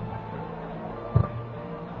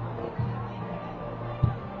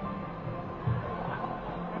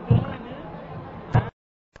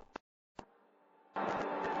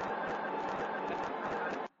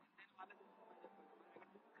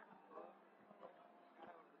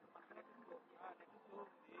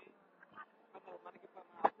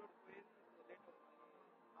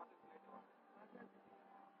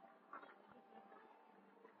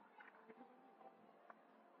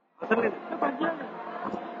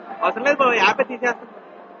 అవసరం లేదు బాబు, యాపే తీసేస్తాం.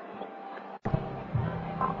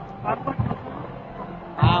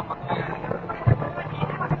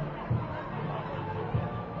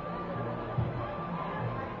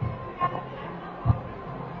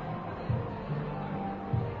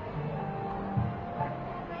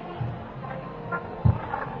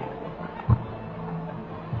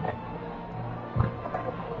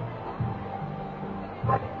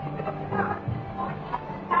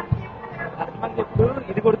 ఇప్పుడు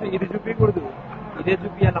ఇది కొడుతు, ఇది చూపించకూడదు, ఇదే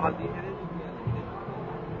చూపించాలి, వాళ్ళు తీసేదే చూపించాలి.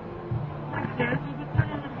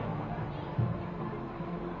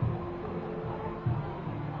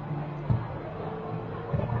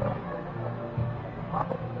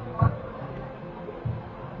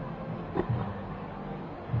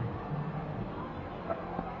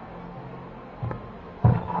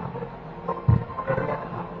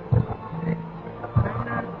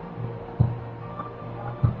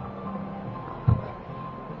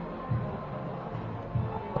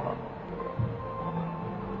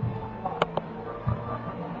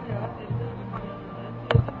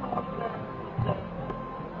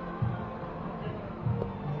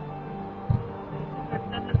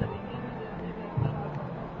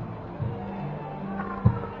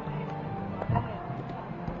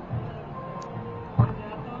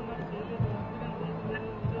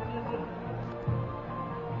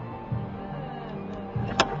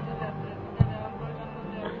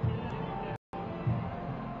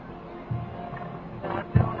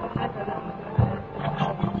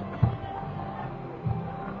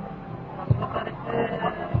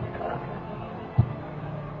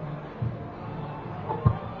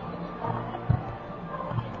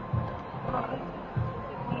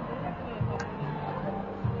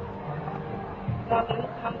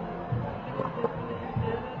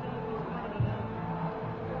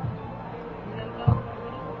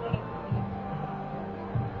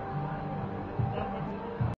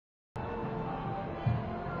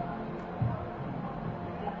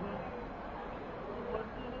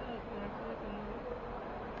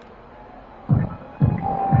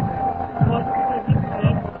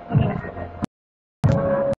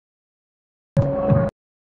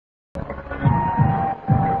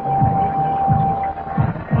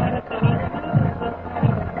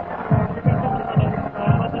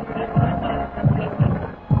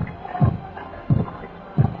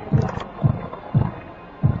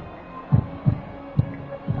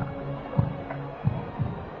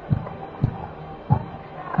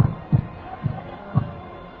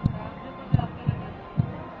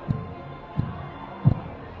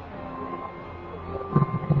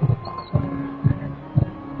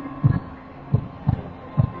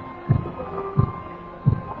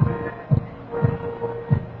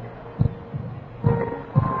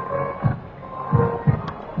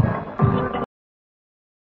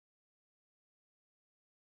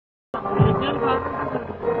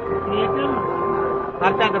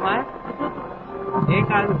 మార్చేద్దామా? ఏం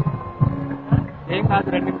కాదు, ఏం కాదు,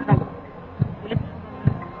 2 నిమిషాలు,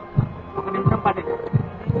 1 నిమిషం పని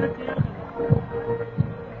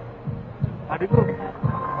అడుగు.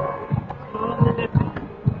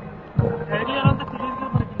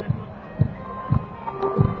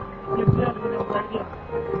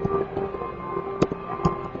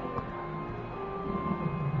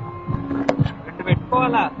 రెండు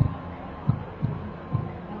పెట్టుకోవాలా?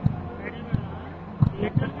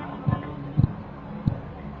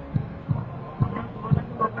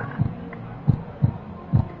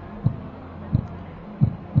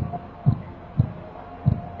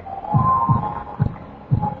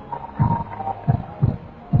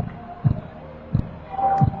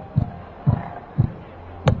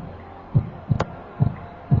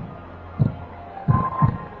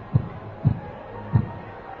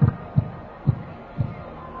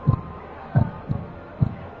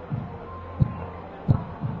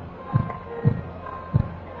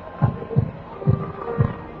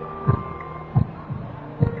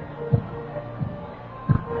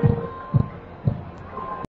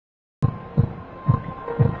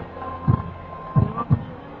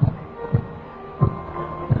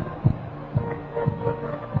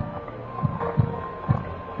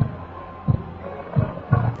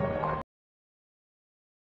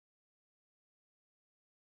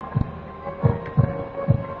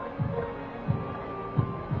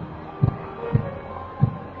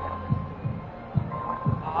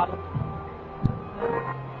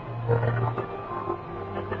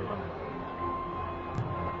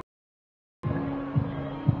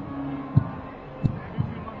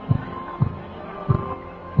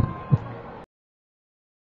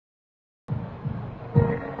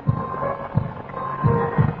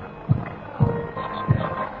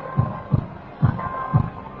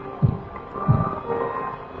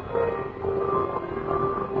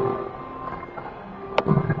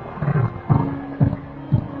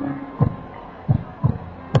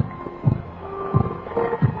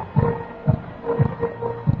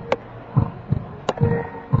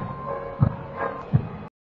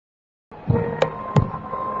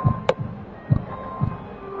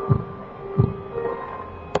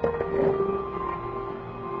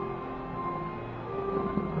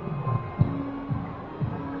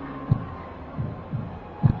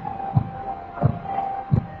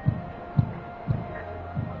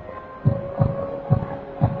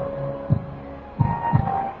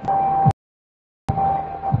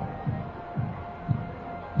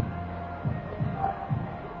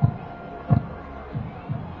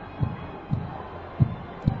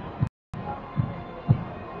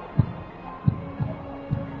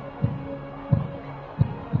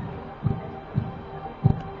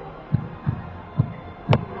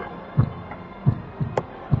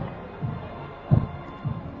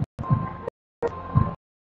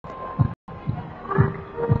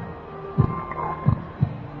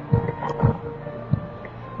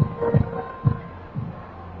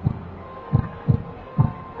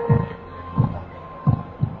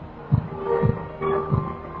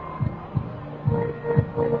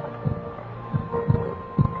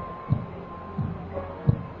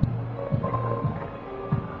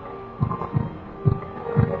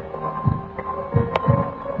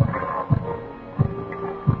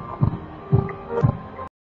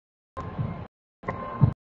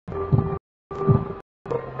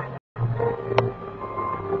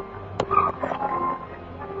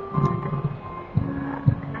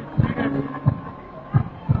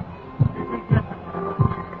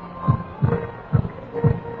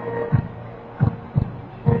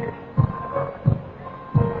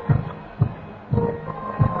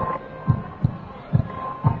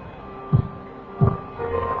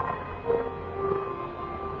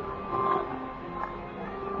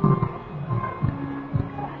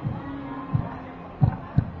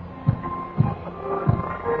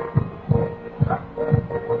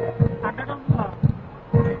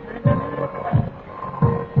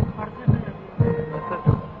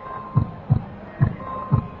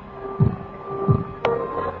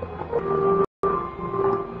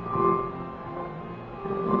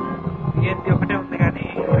 ఇది ఒకటే ఉంది కానీ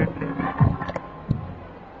రెండు లేదు.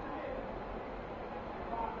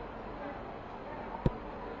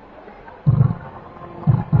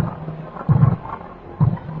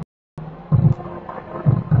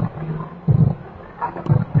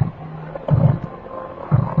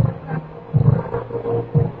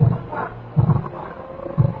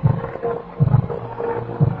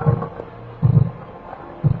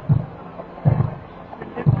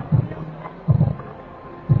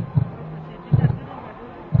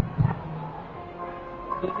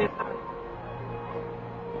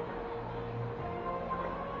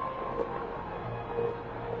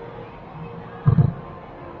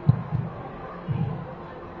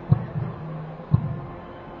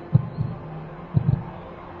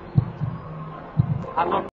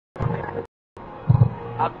 హలో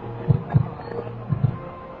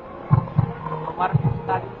हमारा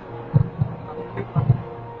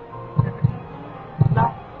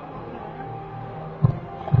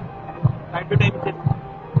टाइम टू टाइम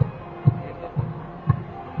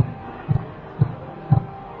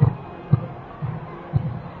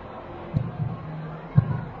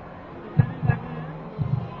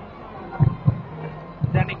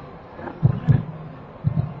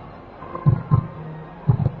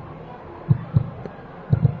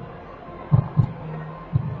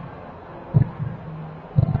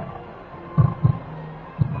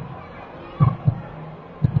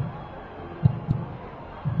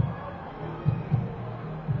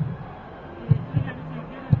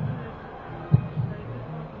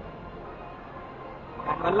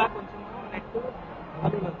వల్ల కొంచెం నెట్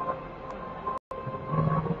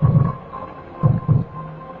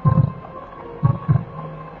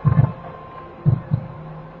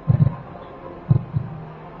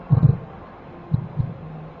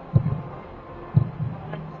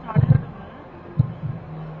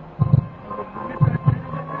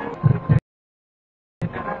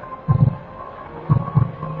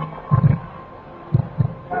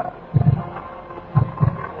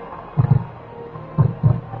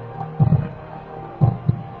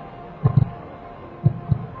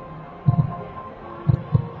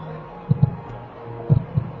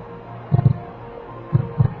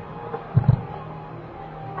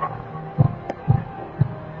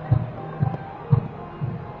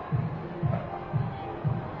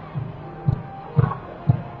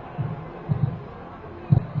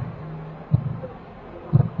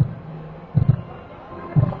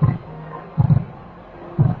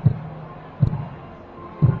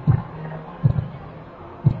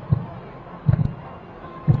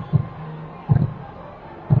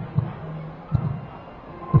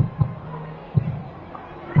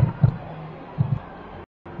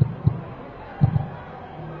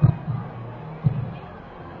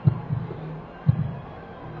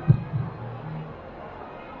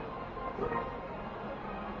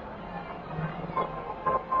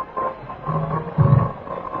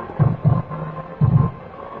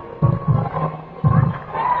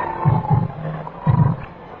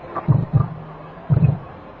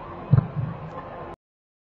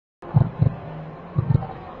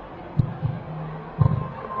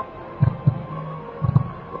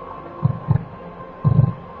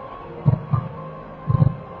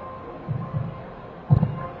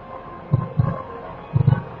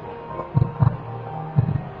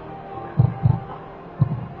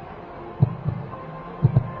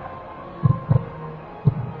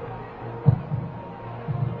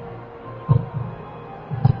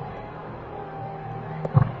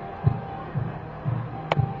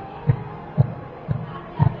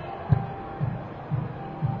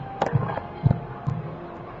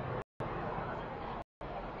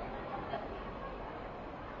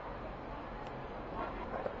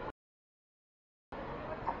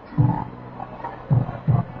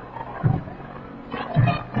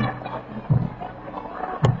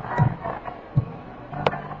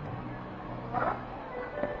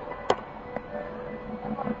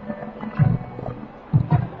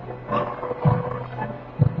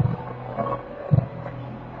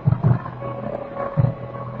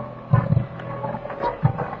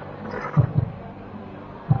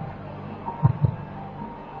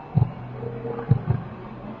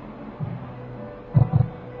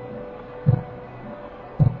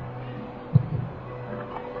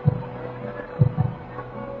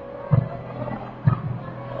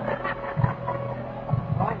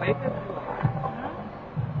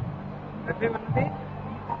వైఫై ఉన్నది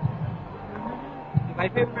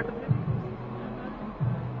వైఫై ఉన్నట్టుంది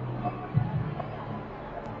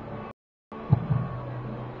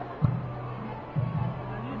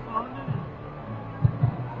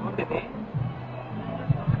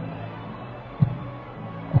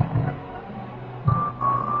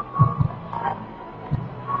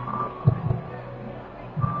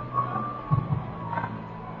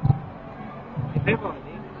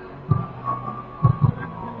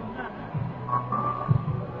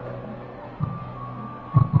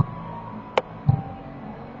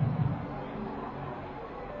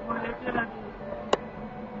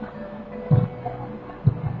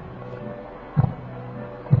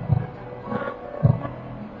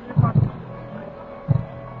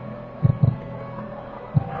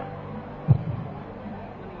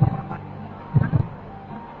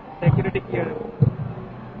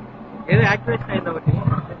యాక్టివేషన్ అయింది ఒకటి.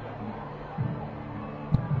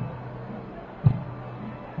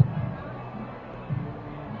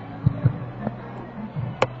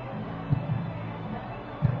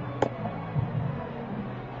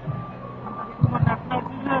 మన అట్లా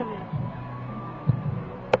వచ్చింది అది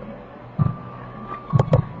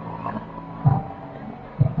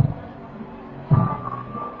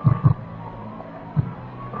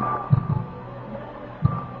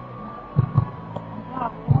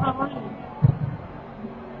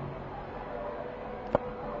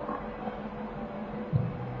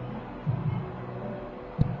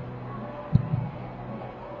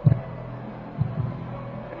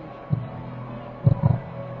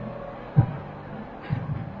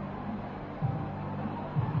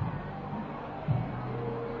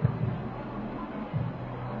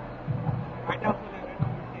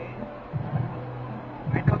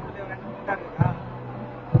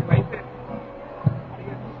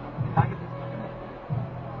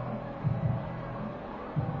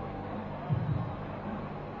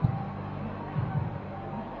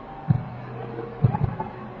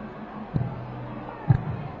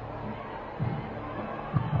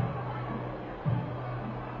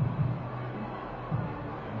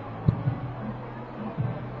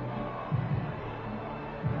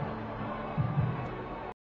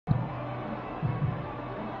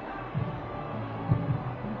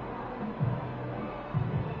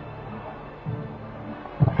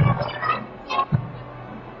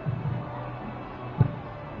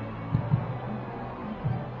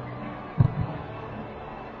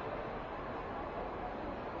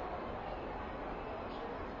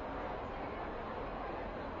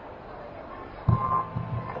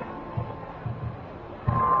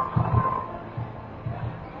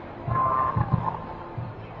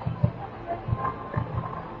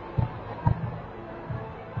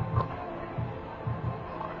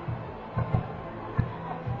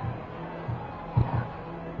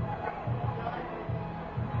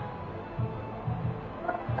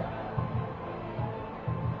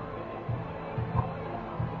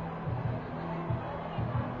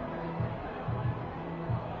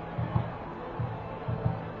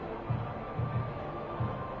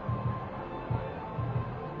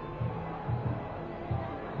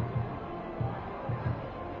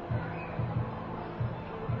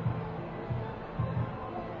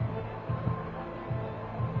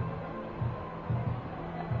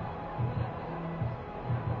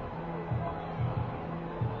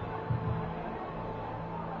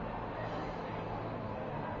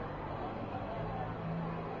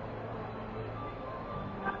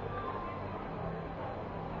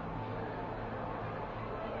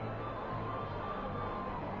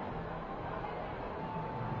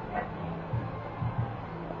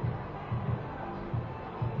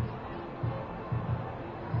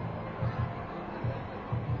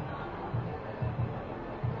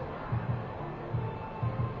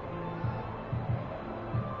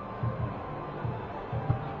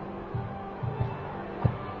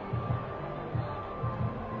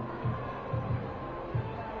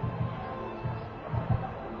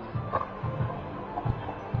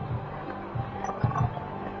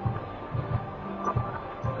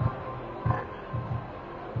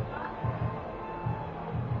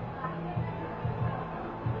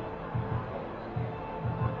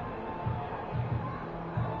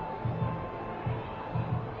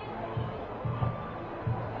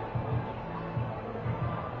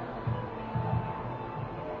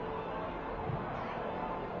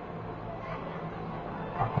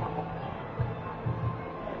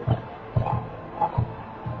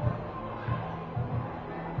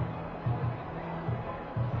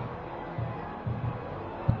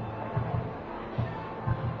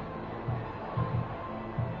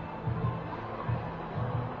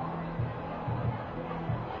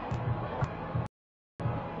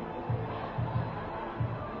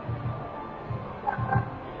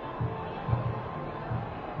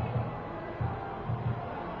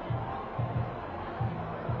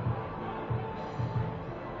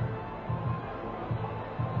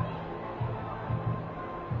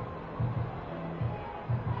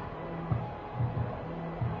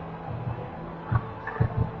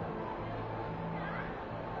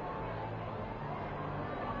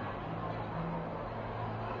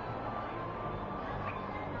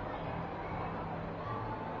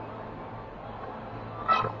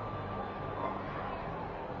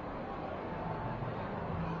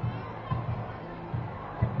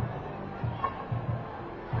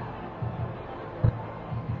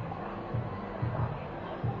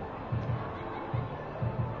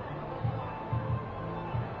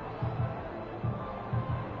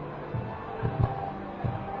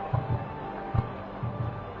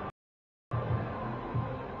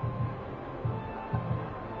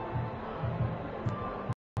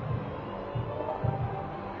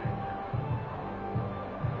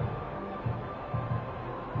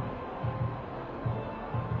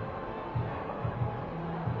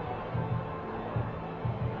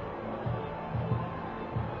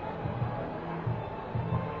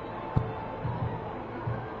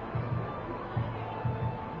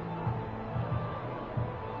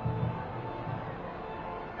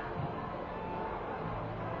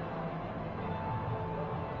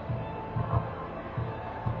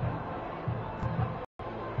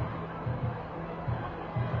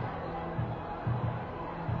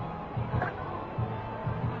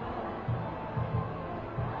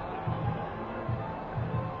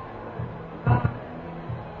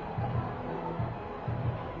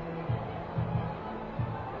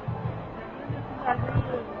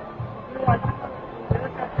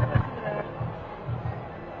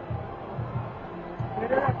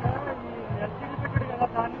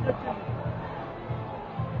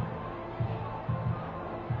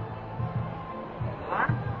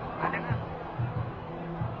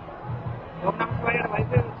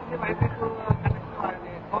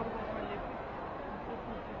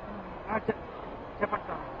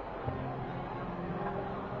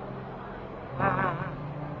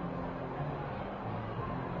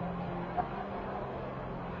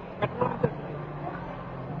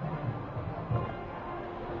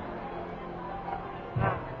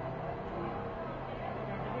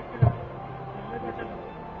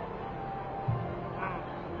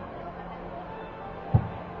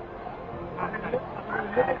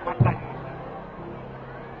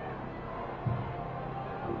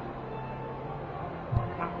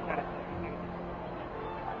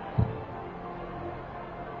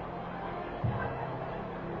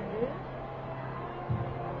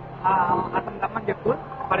అతను రమ్మని చెప్పు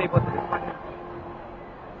పడైపోతుంది.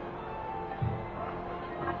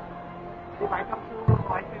 ఈ వైట్ హౌస్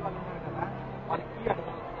వైఫై వాళ్ళు ఉన్నారు కదా, వాళ్ళకి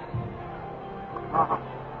అడుగుతారు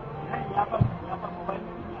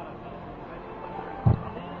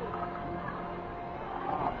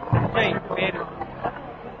సంజయ్ పేరు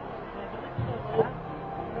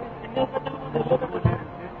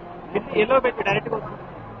ఎల్లో పెట్టి డైరెక్ట్గా వస్తుంది.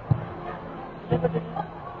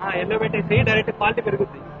 ఎల్లో పెట్టేసి డైరెక్ట్ క్వాలిటీ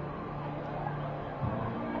పెరుగుద్ది.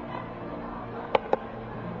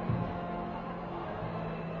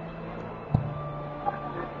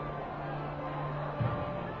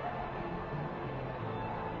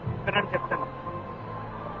 ఇక్కడ చెప్తాను,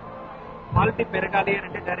 క్వాలిటీ పెరగాలి అని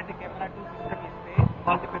అంటే డైరెక్ట్ కెమెరా టు సిస్టమ్ ఇస్తే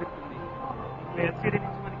క్వాలిటీ పెరుగుతుంది. ఇప్పుడు ఎల్సీడీ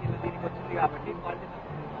నుంచి మనకి ఇలా దీనికి వచ్చింది కాబట్టి క్వాలిటీ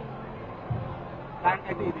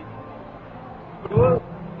దానికైతే ఇది ఇప్పుడు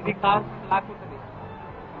ఇది కావాల్సిన లాక్ ఉంటుంది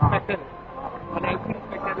స్పెక్టర్, మన ఎల్సీడీ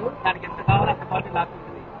స్పెక్టర్ దానికి ఎంత కావాలో అంత క్వాలిటీ లాక్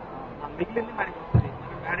ఉంటుంది. మిగిలింది మనకి వస్తుంది.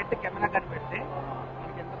 మనం డైరెక్ట్ కెమెరా కానీ పెడితే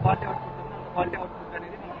మనకి ఎంత క్వాలిటీ అవుట్పుట్ ఉందో అంత క్వాలిటీ అవుట్పుట్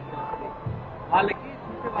అనేది మనకి వస్తుంది. వాళ్ళకి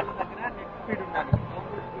చూసే వాళ్ళ దగ్గర నెట్ స్పీడ్ ఉండాలి,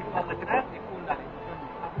 డౌన్లోడ్ స్పీడ్ వాళ్ళ దగ్గర ఎక్కువ ఉండాలి,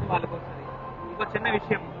 అప్పుడు వాళ్ళకి వస్తుంది. ఇంకో చిన్న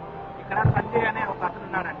విషయం, ఇక్కడ సంజయ్ అనే ఒక అతను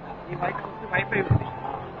ఉన్నాడంట, ఈ వైట్ హౌస్ వైఫై ఉంది.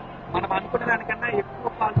 మనం అనుకున్న దానికన్నా ఎక్కువ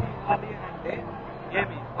క్వాలిటీ ఇవ్వాలి అని అంటే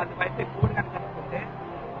ఏమి వాళ్ళు వైఫై కోడ్ కనుక అనుకుంటే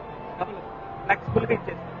డబుల్ ఫ్లెక్సిబుల్ గా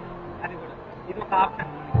ఇచ్చేస్తారు. అది కూడా ఇది ఒక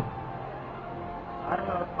ఆప్షన్.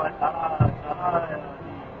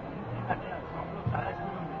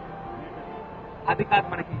 అది కాదు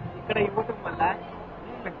మనకి ఇక్కడ ఇవ్వటం వల్ల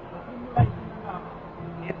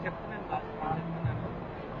నేను చెప్తున్నాను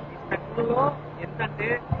ఈ స్పెక్ట్రమ్ లో ఎంతంటే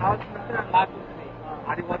కావాల్సినంత లాగ్ ఉంటుంది,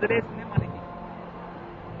 అది వదిలేసిందే మనకి.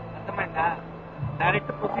 అర్థమైందా?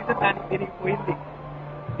 డైరెక్ట్ ప్రొసీజర్ దానికి దీనికి పోయింది.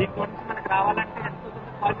 దీంట్లో నుంచి మనకు రావాలంటే ఎంతో కొంత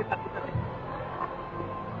క్వాలిటీ తగ్గుతుంది.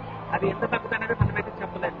 అది ఎంత తగ్గుతుంది అనేది మనమైతే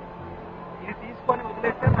చెప్పలేదు. ఇది తీసుకొని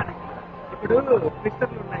వదిలేస్తే మనకి ఇప్పుడు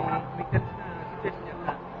క్రిస్టర్లు ఉన్నాయి, మీకు తెలిసిన సిచ్యువేషన్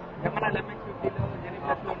చెప్తా. ఎంఎన్ఎల్ MX50లో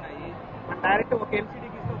జెనిఫ్లెస్లో ఉన్నాయి. మన డైరెక్ట్ ఒక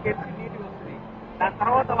ఎల్సీడీకి ఇస్తే ఒక ఎల్సీడీ నీట్గా వస్తుంది. దాని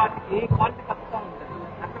తర్వాత వాటికి క్వాలిటీ తగ్గుతూ ఉంటుంది.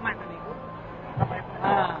 అర్థమైందా నీకు?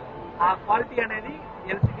 ఆ క్వాలిటీ అనేది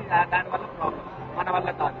ఎల్సీడీ దానివల్ల ప్రాబ్లం, మన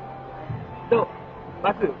వల్ల కాదు. సో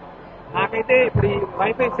బస్ నాకైతే ఇప్పుడు ఈ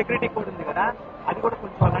వైఫై సెక్యూరిటీ కోడ్ ఉంది కదా, అది కూడా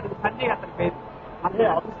కొంచెం అడుగు సంజయ్ అతని పేరు. అదే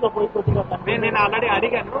ఆఫీస్ లో పోయి కొద్దిగా నేను ఆల్రెడీ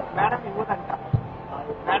అడిగాను, మేడం ఇవ్వదంట.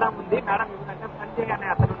 మేడం ఉంది, మేడం ఇవ్వదంట. సంజయ్ అనే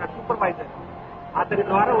అతను నా సూపర్వైజర్, అతని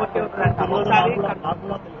ద్వారా ఓకే అవుతుందంట.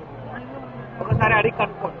 ఒకసారి అడిగి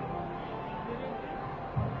కనుక్కోండి.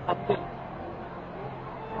 సంజయ్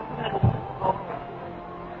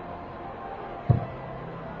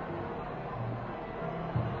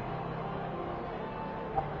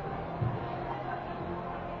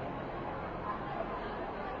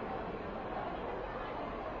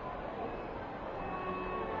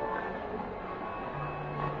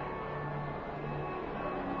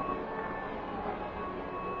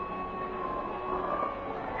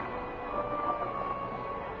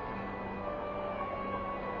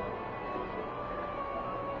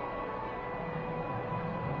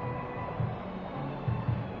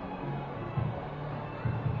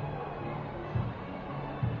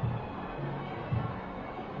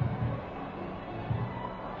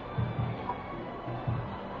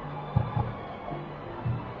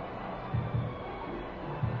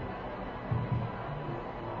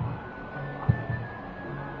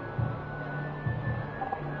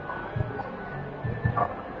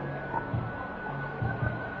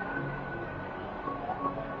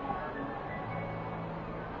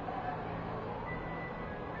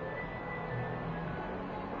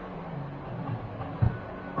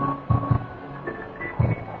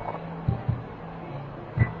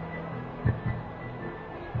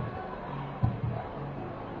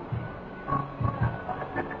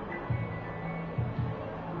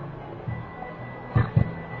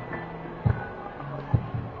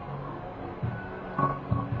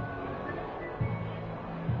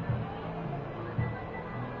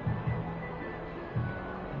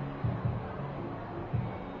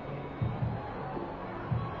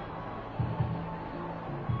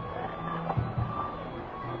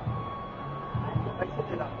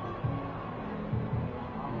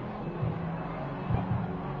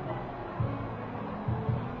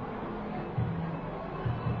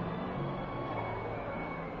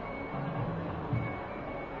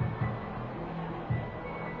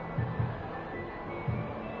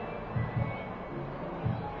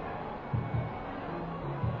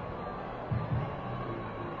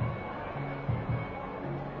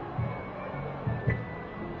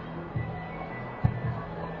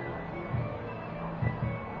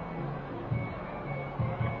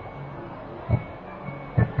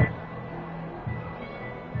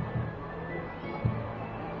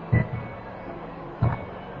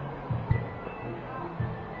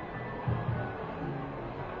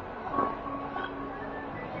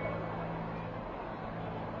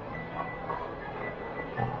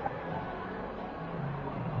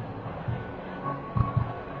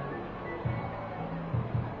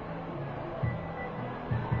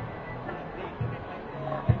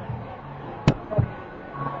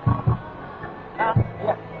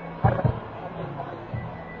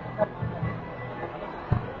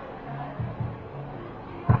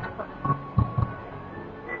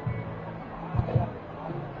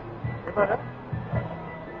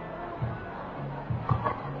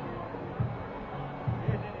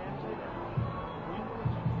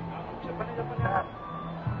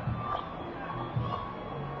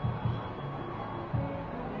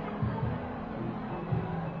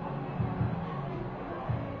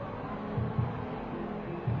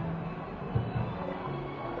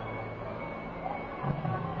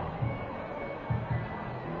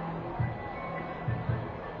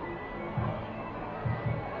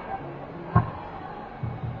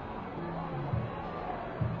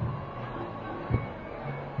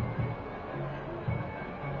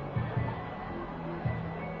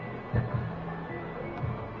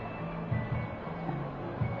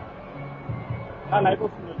లైవ్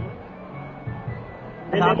వస్తుంది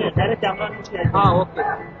डायरेक्ट कैमरा नीचे हाँ ओके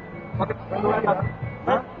ओके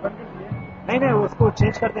नहीं नहीं उसको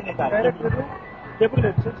चेंज कर देंगे केबल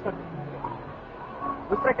चेंज कर देंगे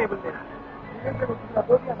दूसरा केबल देना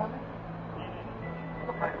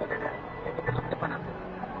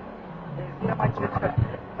चेंज कर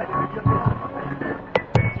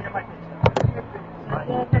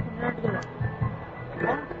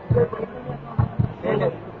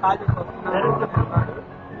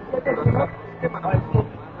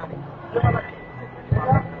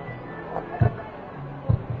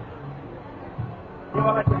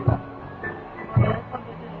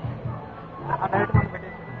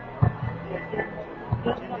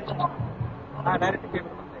డైరెక్ట్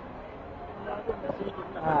కేబుల్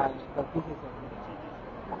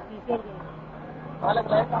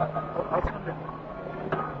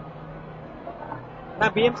నా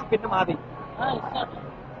బిఎంసి పిన్ మాది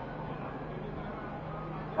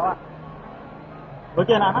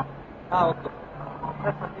ఓకేనా ఓకే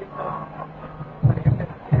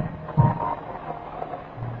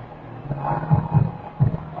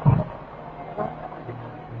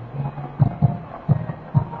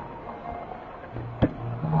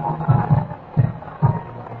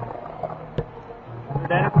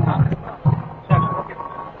డైరెక్ట్ ఉన్నా ఓకే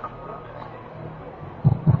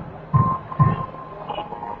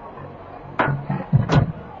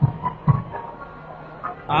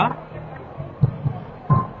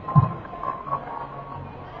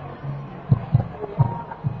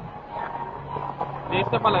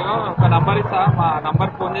చేస్తే మళ్ళీ ఒక నంబర్ ఇస్తా మా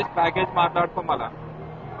నంబర్ ఫోన్ చేసి ప్యాకేజ్ మాట్లాడుకో మళ్ళా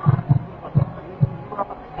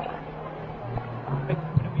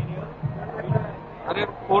అరే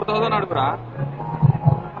 4000 అడుగురా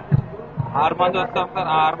 6 మంది వస్తాం సార్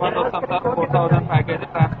 4000 ప్యాకేజ్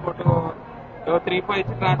ట్రాన్స్పోర్ట్ 3,500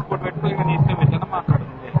 ఇచ్చి ట్రాన్స్పోర్ట్ పెట్టుకో ఇక నీ ఇష్టం ఎట్లన్నా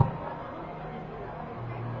మాట్లాడుతుంది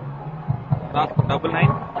రాసుకో 99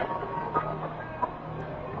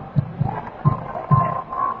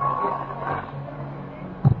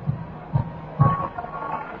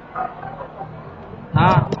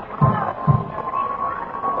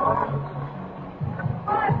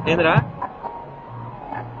 ఏంద్రా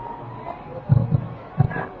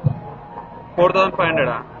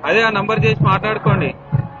 4500 అదే ఆ నంబర్ చేసి మాట్లాడుకోండి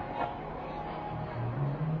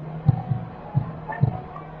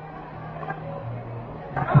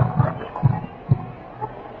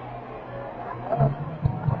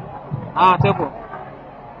చెప్పు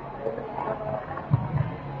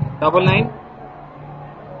 99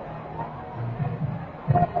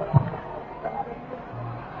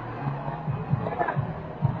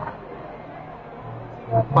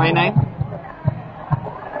 59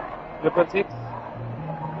 666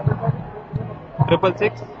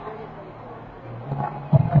 666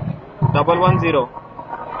 110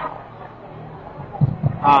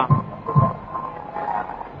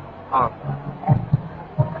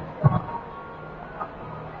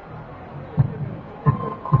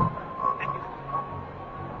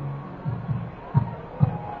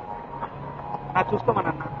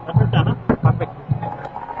 చూసుకోమన్నా పర్ఫెక్ట్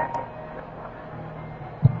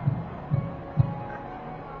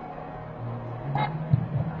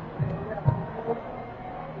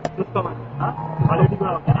చూసుకోమన్నా క్వాలిటీ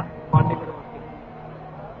కూడా ఓకేనా క్వాలిటీ కూడా ఓకే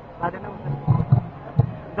అదేనా ఉంటుంది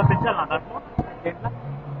ఇంకా పెంచాలా దాంట్లో ఎట్లా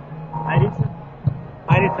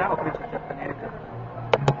ఐరిసా ఒక నిమిషం చెప్తాను నేను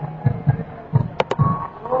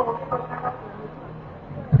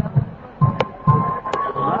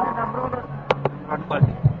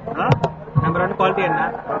నెంబర్ 1 క్వాలిటీ అన్నా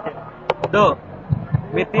దో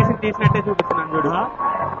మీరు తీసినట్టే చూపిస్తున్నాను చూడు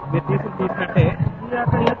మీరు తీసినట్టే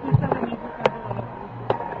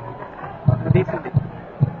తీసింది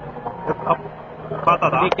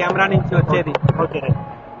ఈ కెమెరా నుంచి వచ్చేది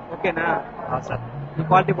ఓకేనా సార్ ఈ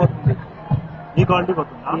క్వాలిటీ పోతుంది ఈ క్వాలిటీ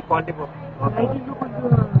పోతుంది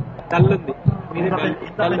డల్ ఉంది మీది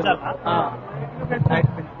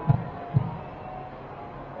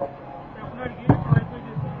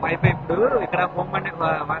వైఫై ఇప్పుడు ఇక్కడ హోమ్ అనే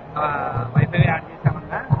వైఫై యాడ్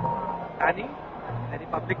చేసామన్నా కానీ అది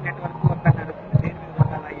పబ్లిక్ నెట్వర్క్ వర్క్ నడుస్తుంది. దేని మీద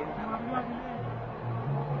ఉండాలా ఏంటి?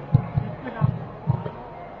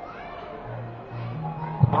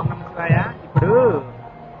 ఓం నమ శివాయ. ఇప్పుడు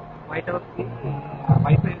వైట్ హౌస్ కి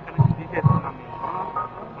వైఫై కనెక్షన్ తీసేస్తున్నాం మేము.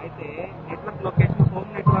 అయితే network location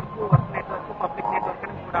home network, work network, public network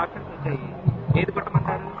అని 3 ఆప్షన్స్ వచ్చాయి. ఏది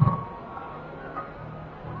కొట్టమంటారు?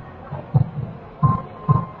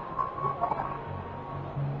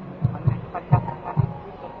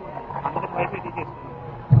 అందుకని వైఫై తీసేస్తున్నాం.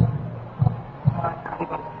 అది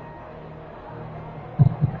పరిస్థితి.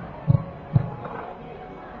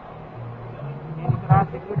 నేను ఇక్కడ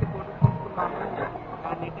సెక్యూరిటీ ఫోటో తీసుకున్నాను.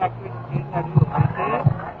 నెట్ యాక్టివేషన్ చేశాడు.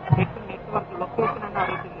 అయితే నెట్వర్క్ లొకేషన్ అని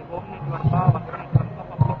అడుగుతుంది. Home network, work network,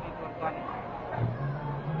 public network అని.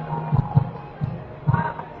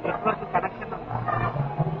 నెట్వర్క్ కనెక్షన్ ఉందా?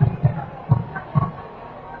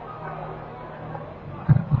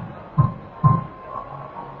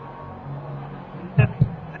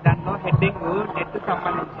 దాంట్లో హెడ్డింగ్ నెట్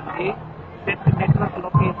సంబంధించింది. సెట్ నెట్వర్క్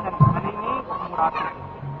లొకేషన్ అని 3 ఆప్షన్స్.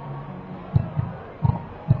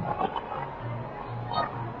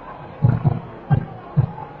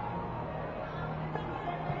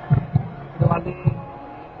 ఇప్పుడు వాళ్ళు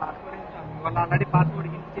పాస్వర్డ్ ఇచ్చాము. వాళ్ళు ఆల్రెడీ పాస్వర్డ్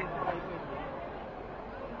హింట్ చేసి అయిపోయింది.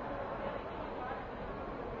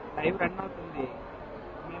 లైవ్ రన్ అవుతుంది.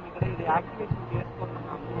 మేము ఇక్కడ ఇది యాక్టివేషన్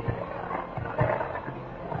చేసుకుంటున్నాము.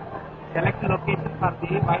 Select location for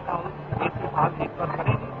the white house AC hall network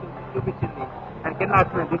అనేది చూపించింది. అండ్ కింద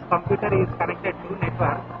వస్తుంది this computer is connected to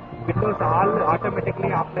network. Windows all automatically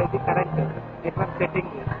apply the current network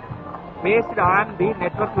setting based on the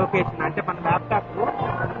network location. అంటే మన ల్యాప్టాప్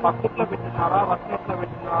పబ్లిక్ లో పెట్టున్నావా, work net లో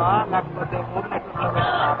పెట్టున్నావా, లేకపోతే home network లో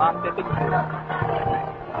పెట్టున్నావా సెట్టింగ్స్.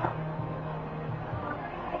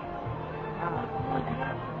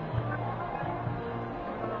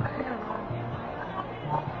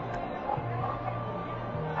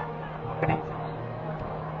 ఒక నిమిషం.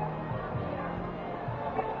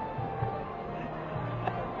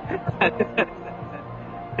 సరే సరే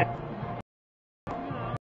సరే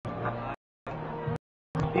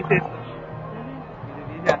తీసేస్తాం.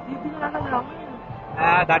 ఇది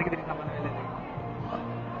దానికి దీనికి సంబంధం లేదు.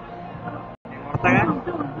 నేను కొడతాగా.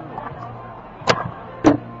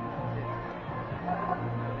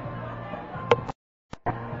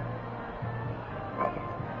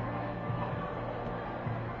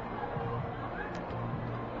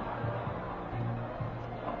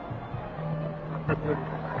 చూడు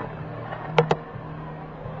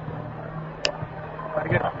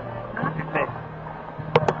పరిగెడు.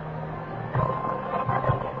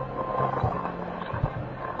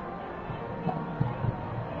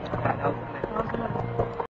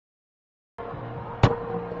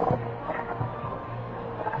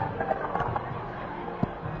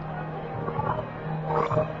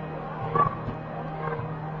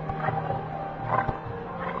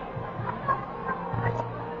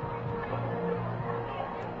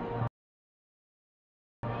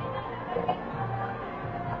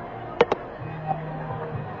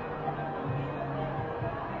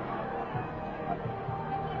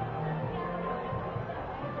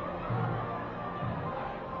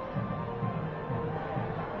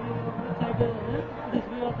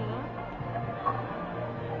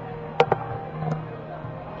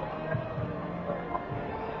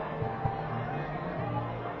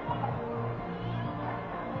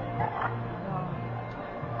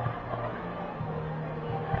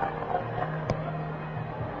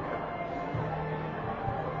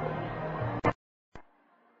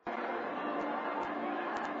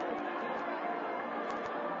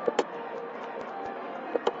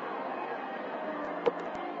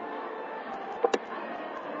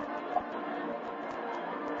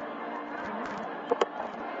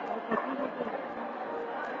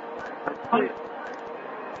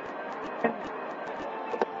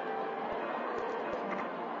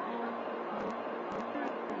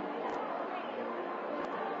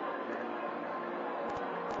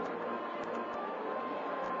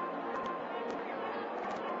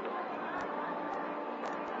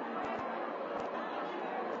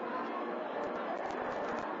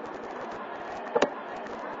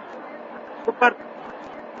 సూపర్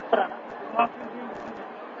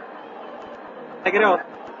దగ్గరే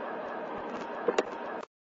వస్తుంది.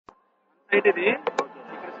 ఇది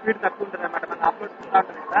ఇక్కడ స్పీడ్ తక్కువ ఉంటుంది అనమాట. మన అప్లోడ్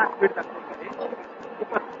ఉంటుంది కదా, స్పీడ్ తక్కువ ఉంటుంది.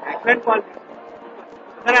 Super excellent quality.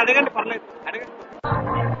 సరే అడగండి, పర్లేదు అడగండి.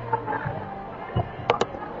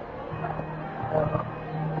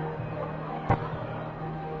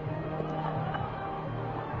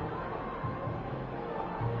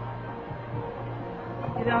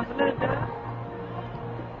 ఇది అసలు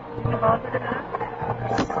ఇది బాగుంటుందా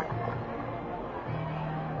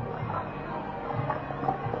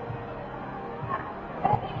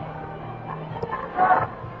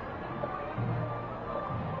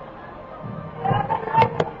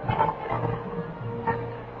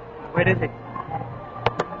పెట్టేసి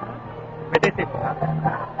పెట్టేసి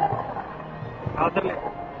అవసరం లేదు.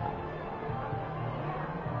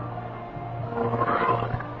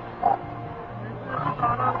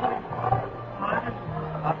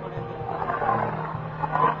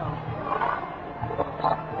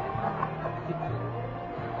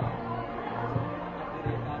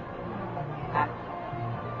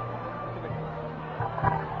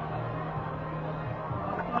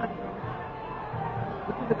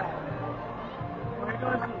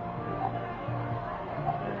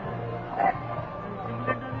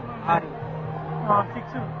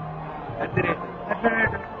 సిక్స్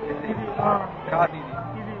రేట్ ఇది తర్వాత ఇది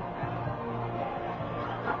ఇది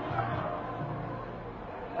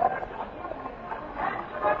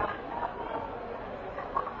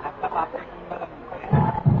ల్యాప్టాప్ ఆపరేషన్ ఉండాలంటే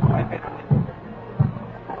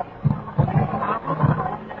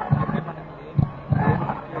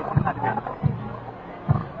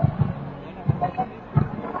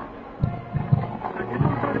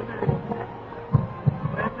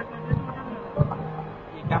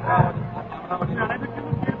ఈ కెమెరా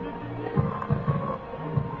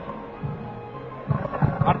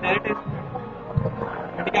వాడు డైరెక్ట్ వేసుకున్నాడు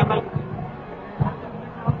 2 కెమెరాలు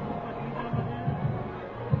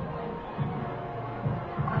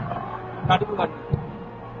కడుపు కట్టు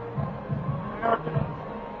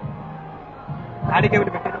ఆడికి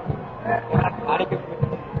ఎవరు పెట్టారు ఆడికి ఎవరు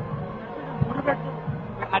పెట్టారు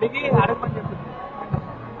అడిగి అడగమని చెప్తుంది.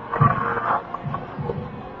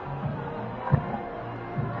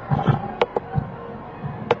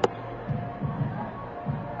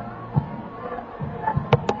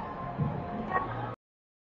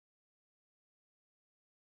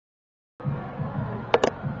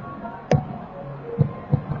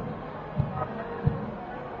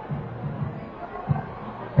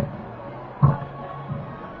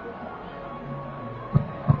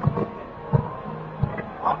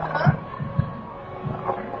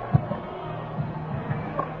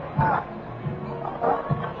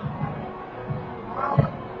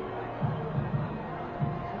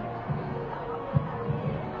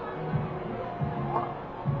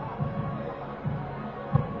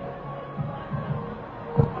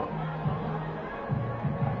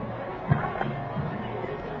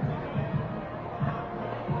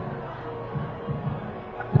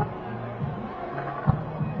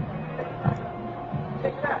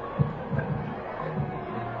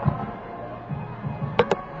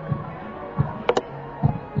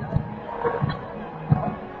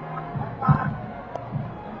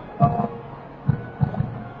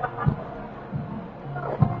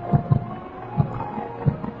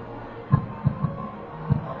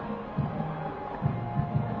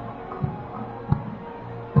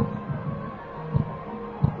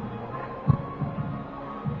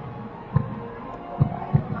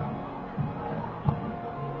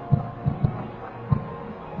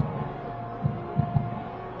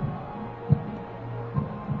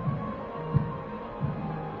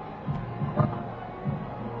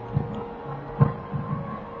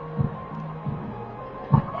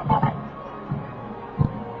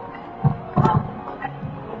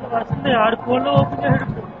 వస్తుంది ఆడు ఫోన్లో ఓపెన్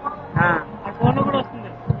చేసేటప్పుడు ఆ ఫోన్లో కూడా వస్తుంది.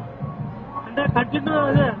 అంటే కంటిన్యూ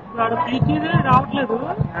అదే ఆడు తీసేది రావట్లేదు,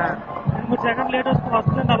 2-3 సెకండ్ లేట్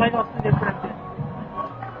వస్తుంది అలాగే వస్తుంది చెప్పారంటే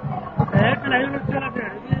డైరెక్ట్ లైవ్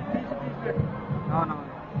వచ్చేయాలంటాడు ఇది తీసి అవునవును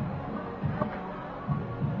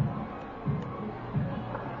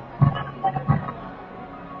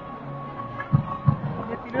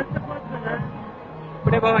తినేస్తే పోతుంది కదా.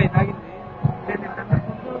 ఇప్పుడే బాబా తాగింది 10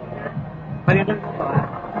 గంటలకు 10 గంటలకు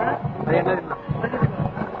తిన్నా.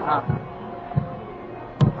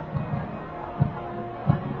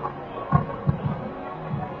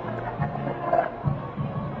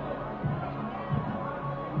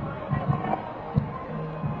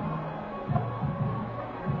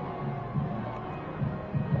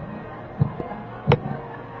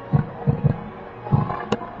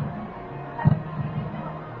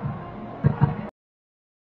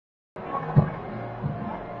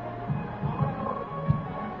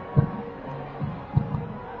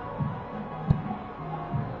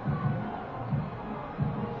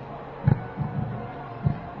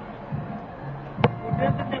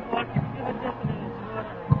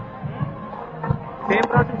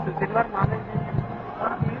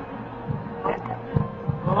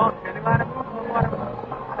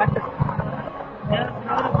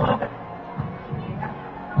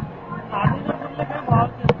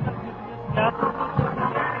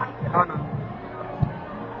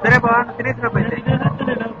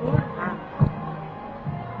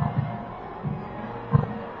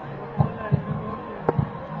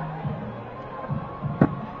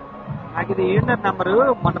 నాకు ఇది యూనియన్ నంబరు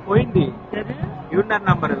మొన్న పోయింది. ఏది? యూనియన్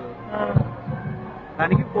నంబరు ఆ,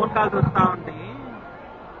 దానికి ఫోన్ కాల్స్ వస్తా ఉంటాయి.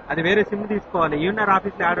 అది వేరే సిమ్ తీసుకోవాలి. యూనియన్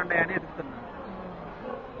ఆఫీస్ లో యాడ్ ఉన్నాయని ఎదుగుతున్నా.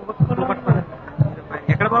 ఒక్కొక్కరు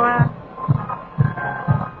ఎక్కడ బావా?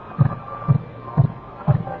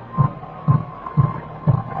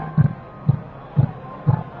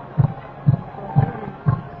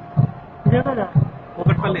 ఇదే కదా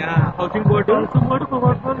Kukatpally housing board.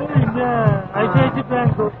 Kukatpally India ICICI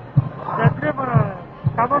bank దగ్గరే మన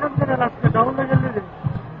ఖమ్మం ఉంది అక్కడ డౌన్ లోకి వెళ్ళేది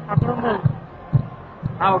అక్కడ ఉంది.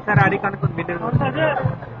 ఒకసారి అడిగి కనుక్కుంది. అదే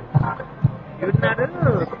యూనియన్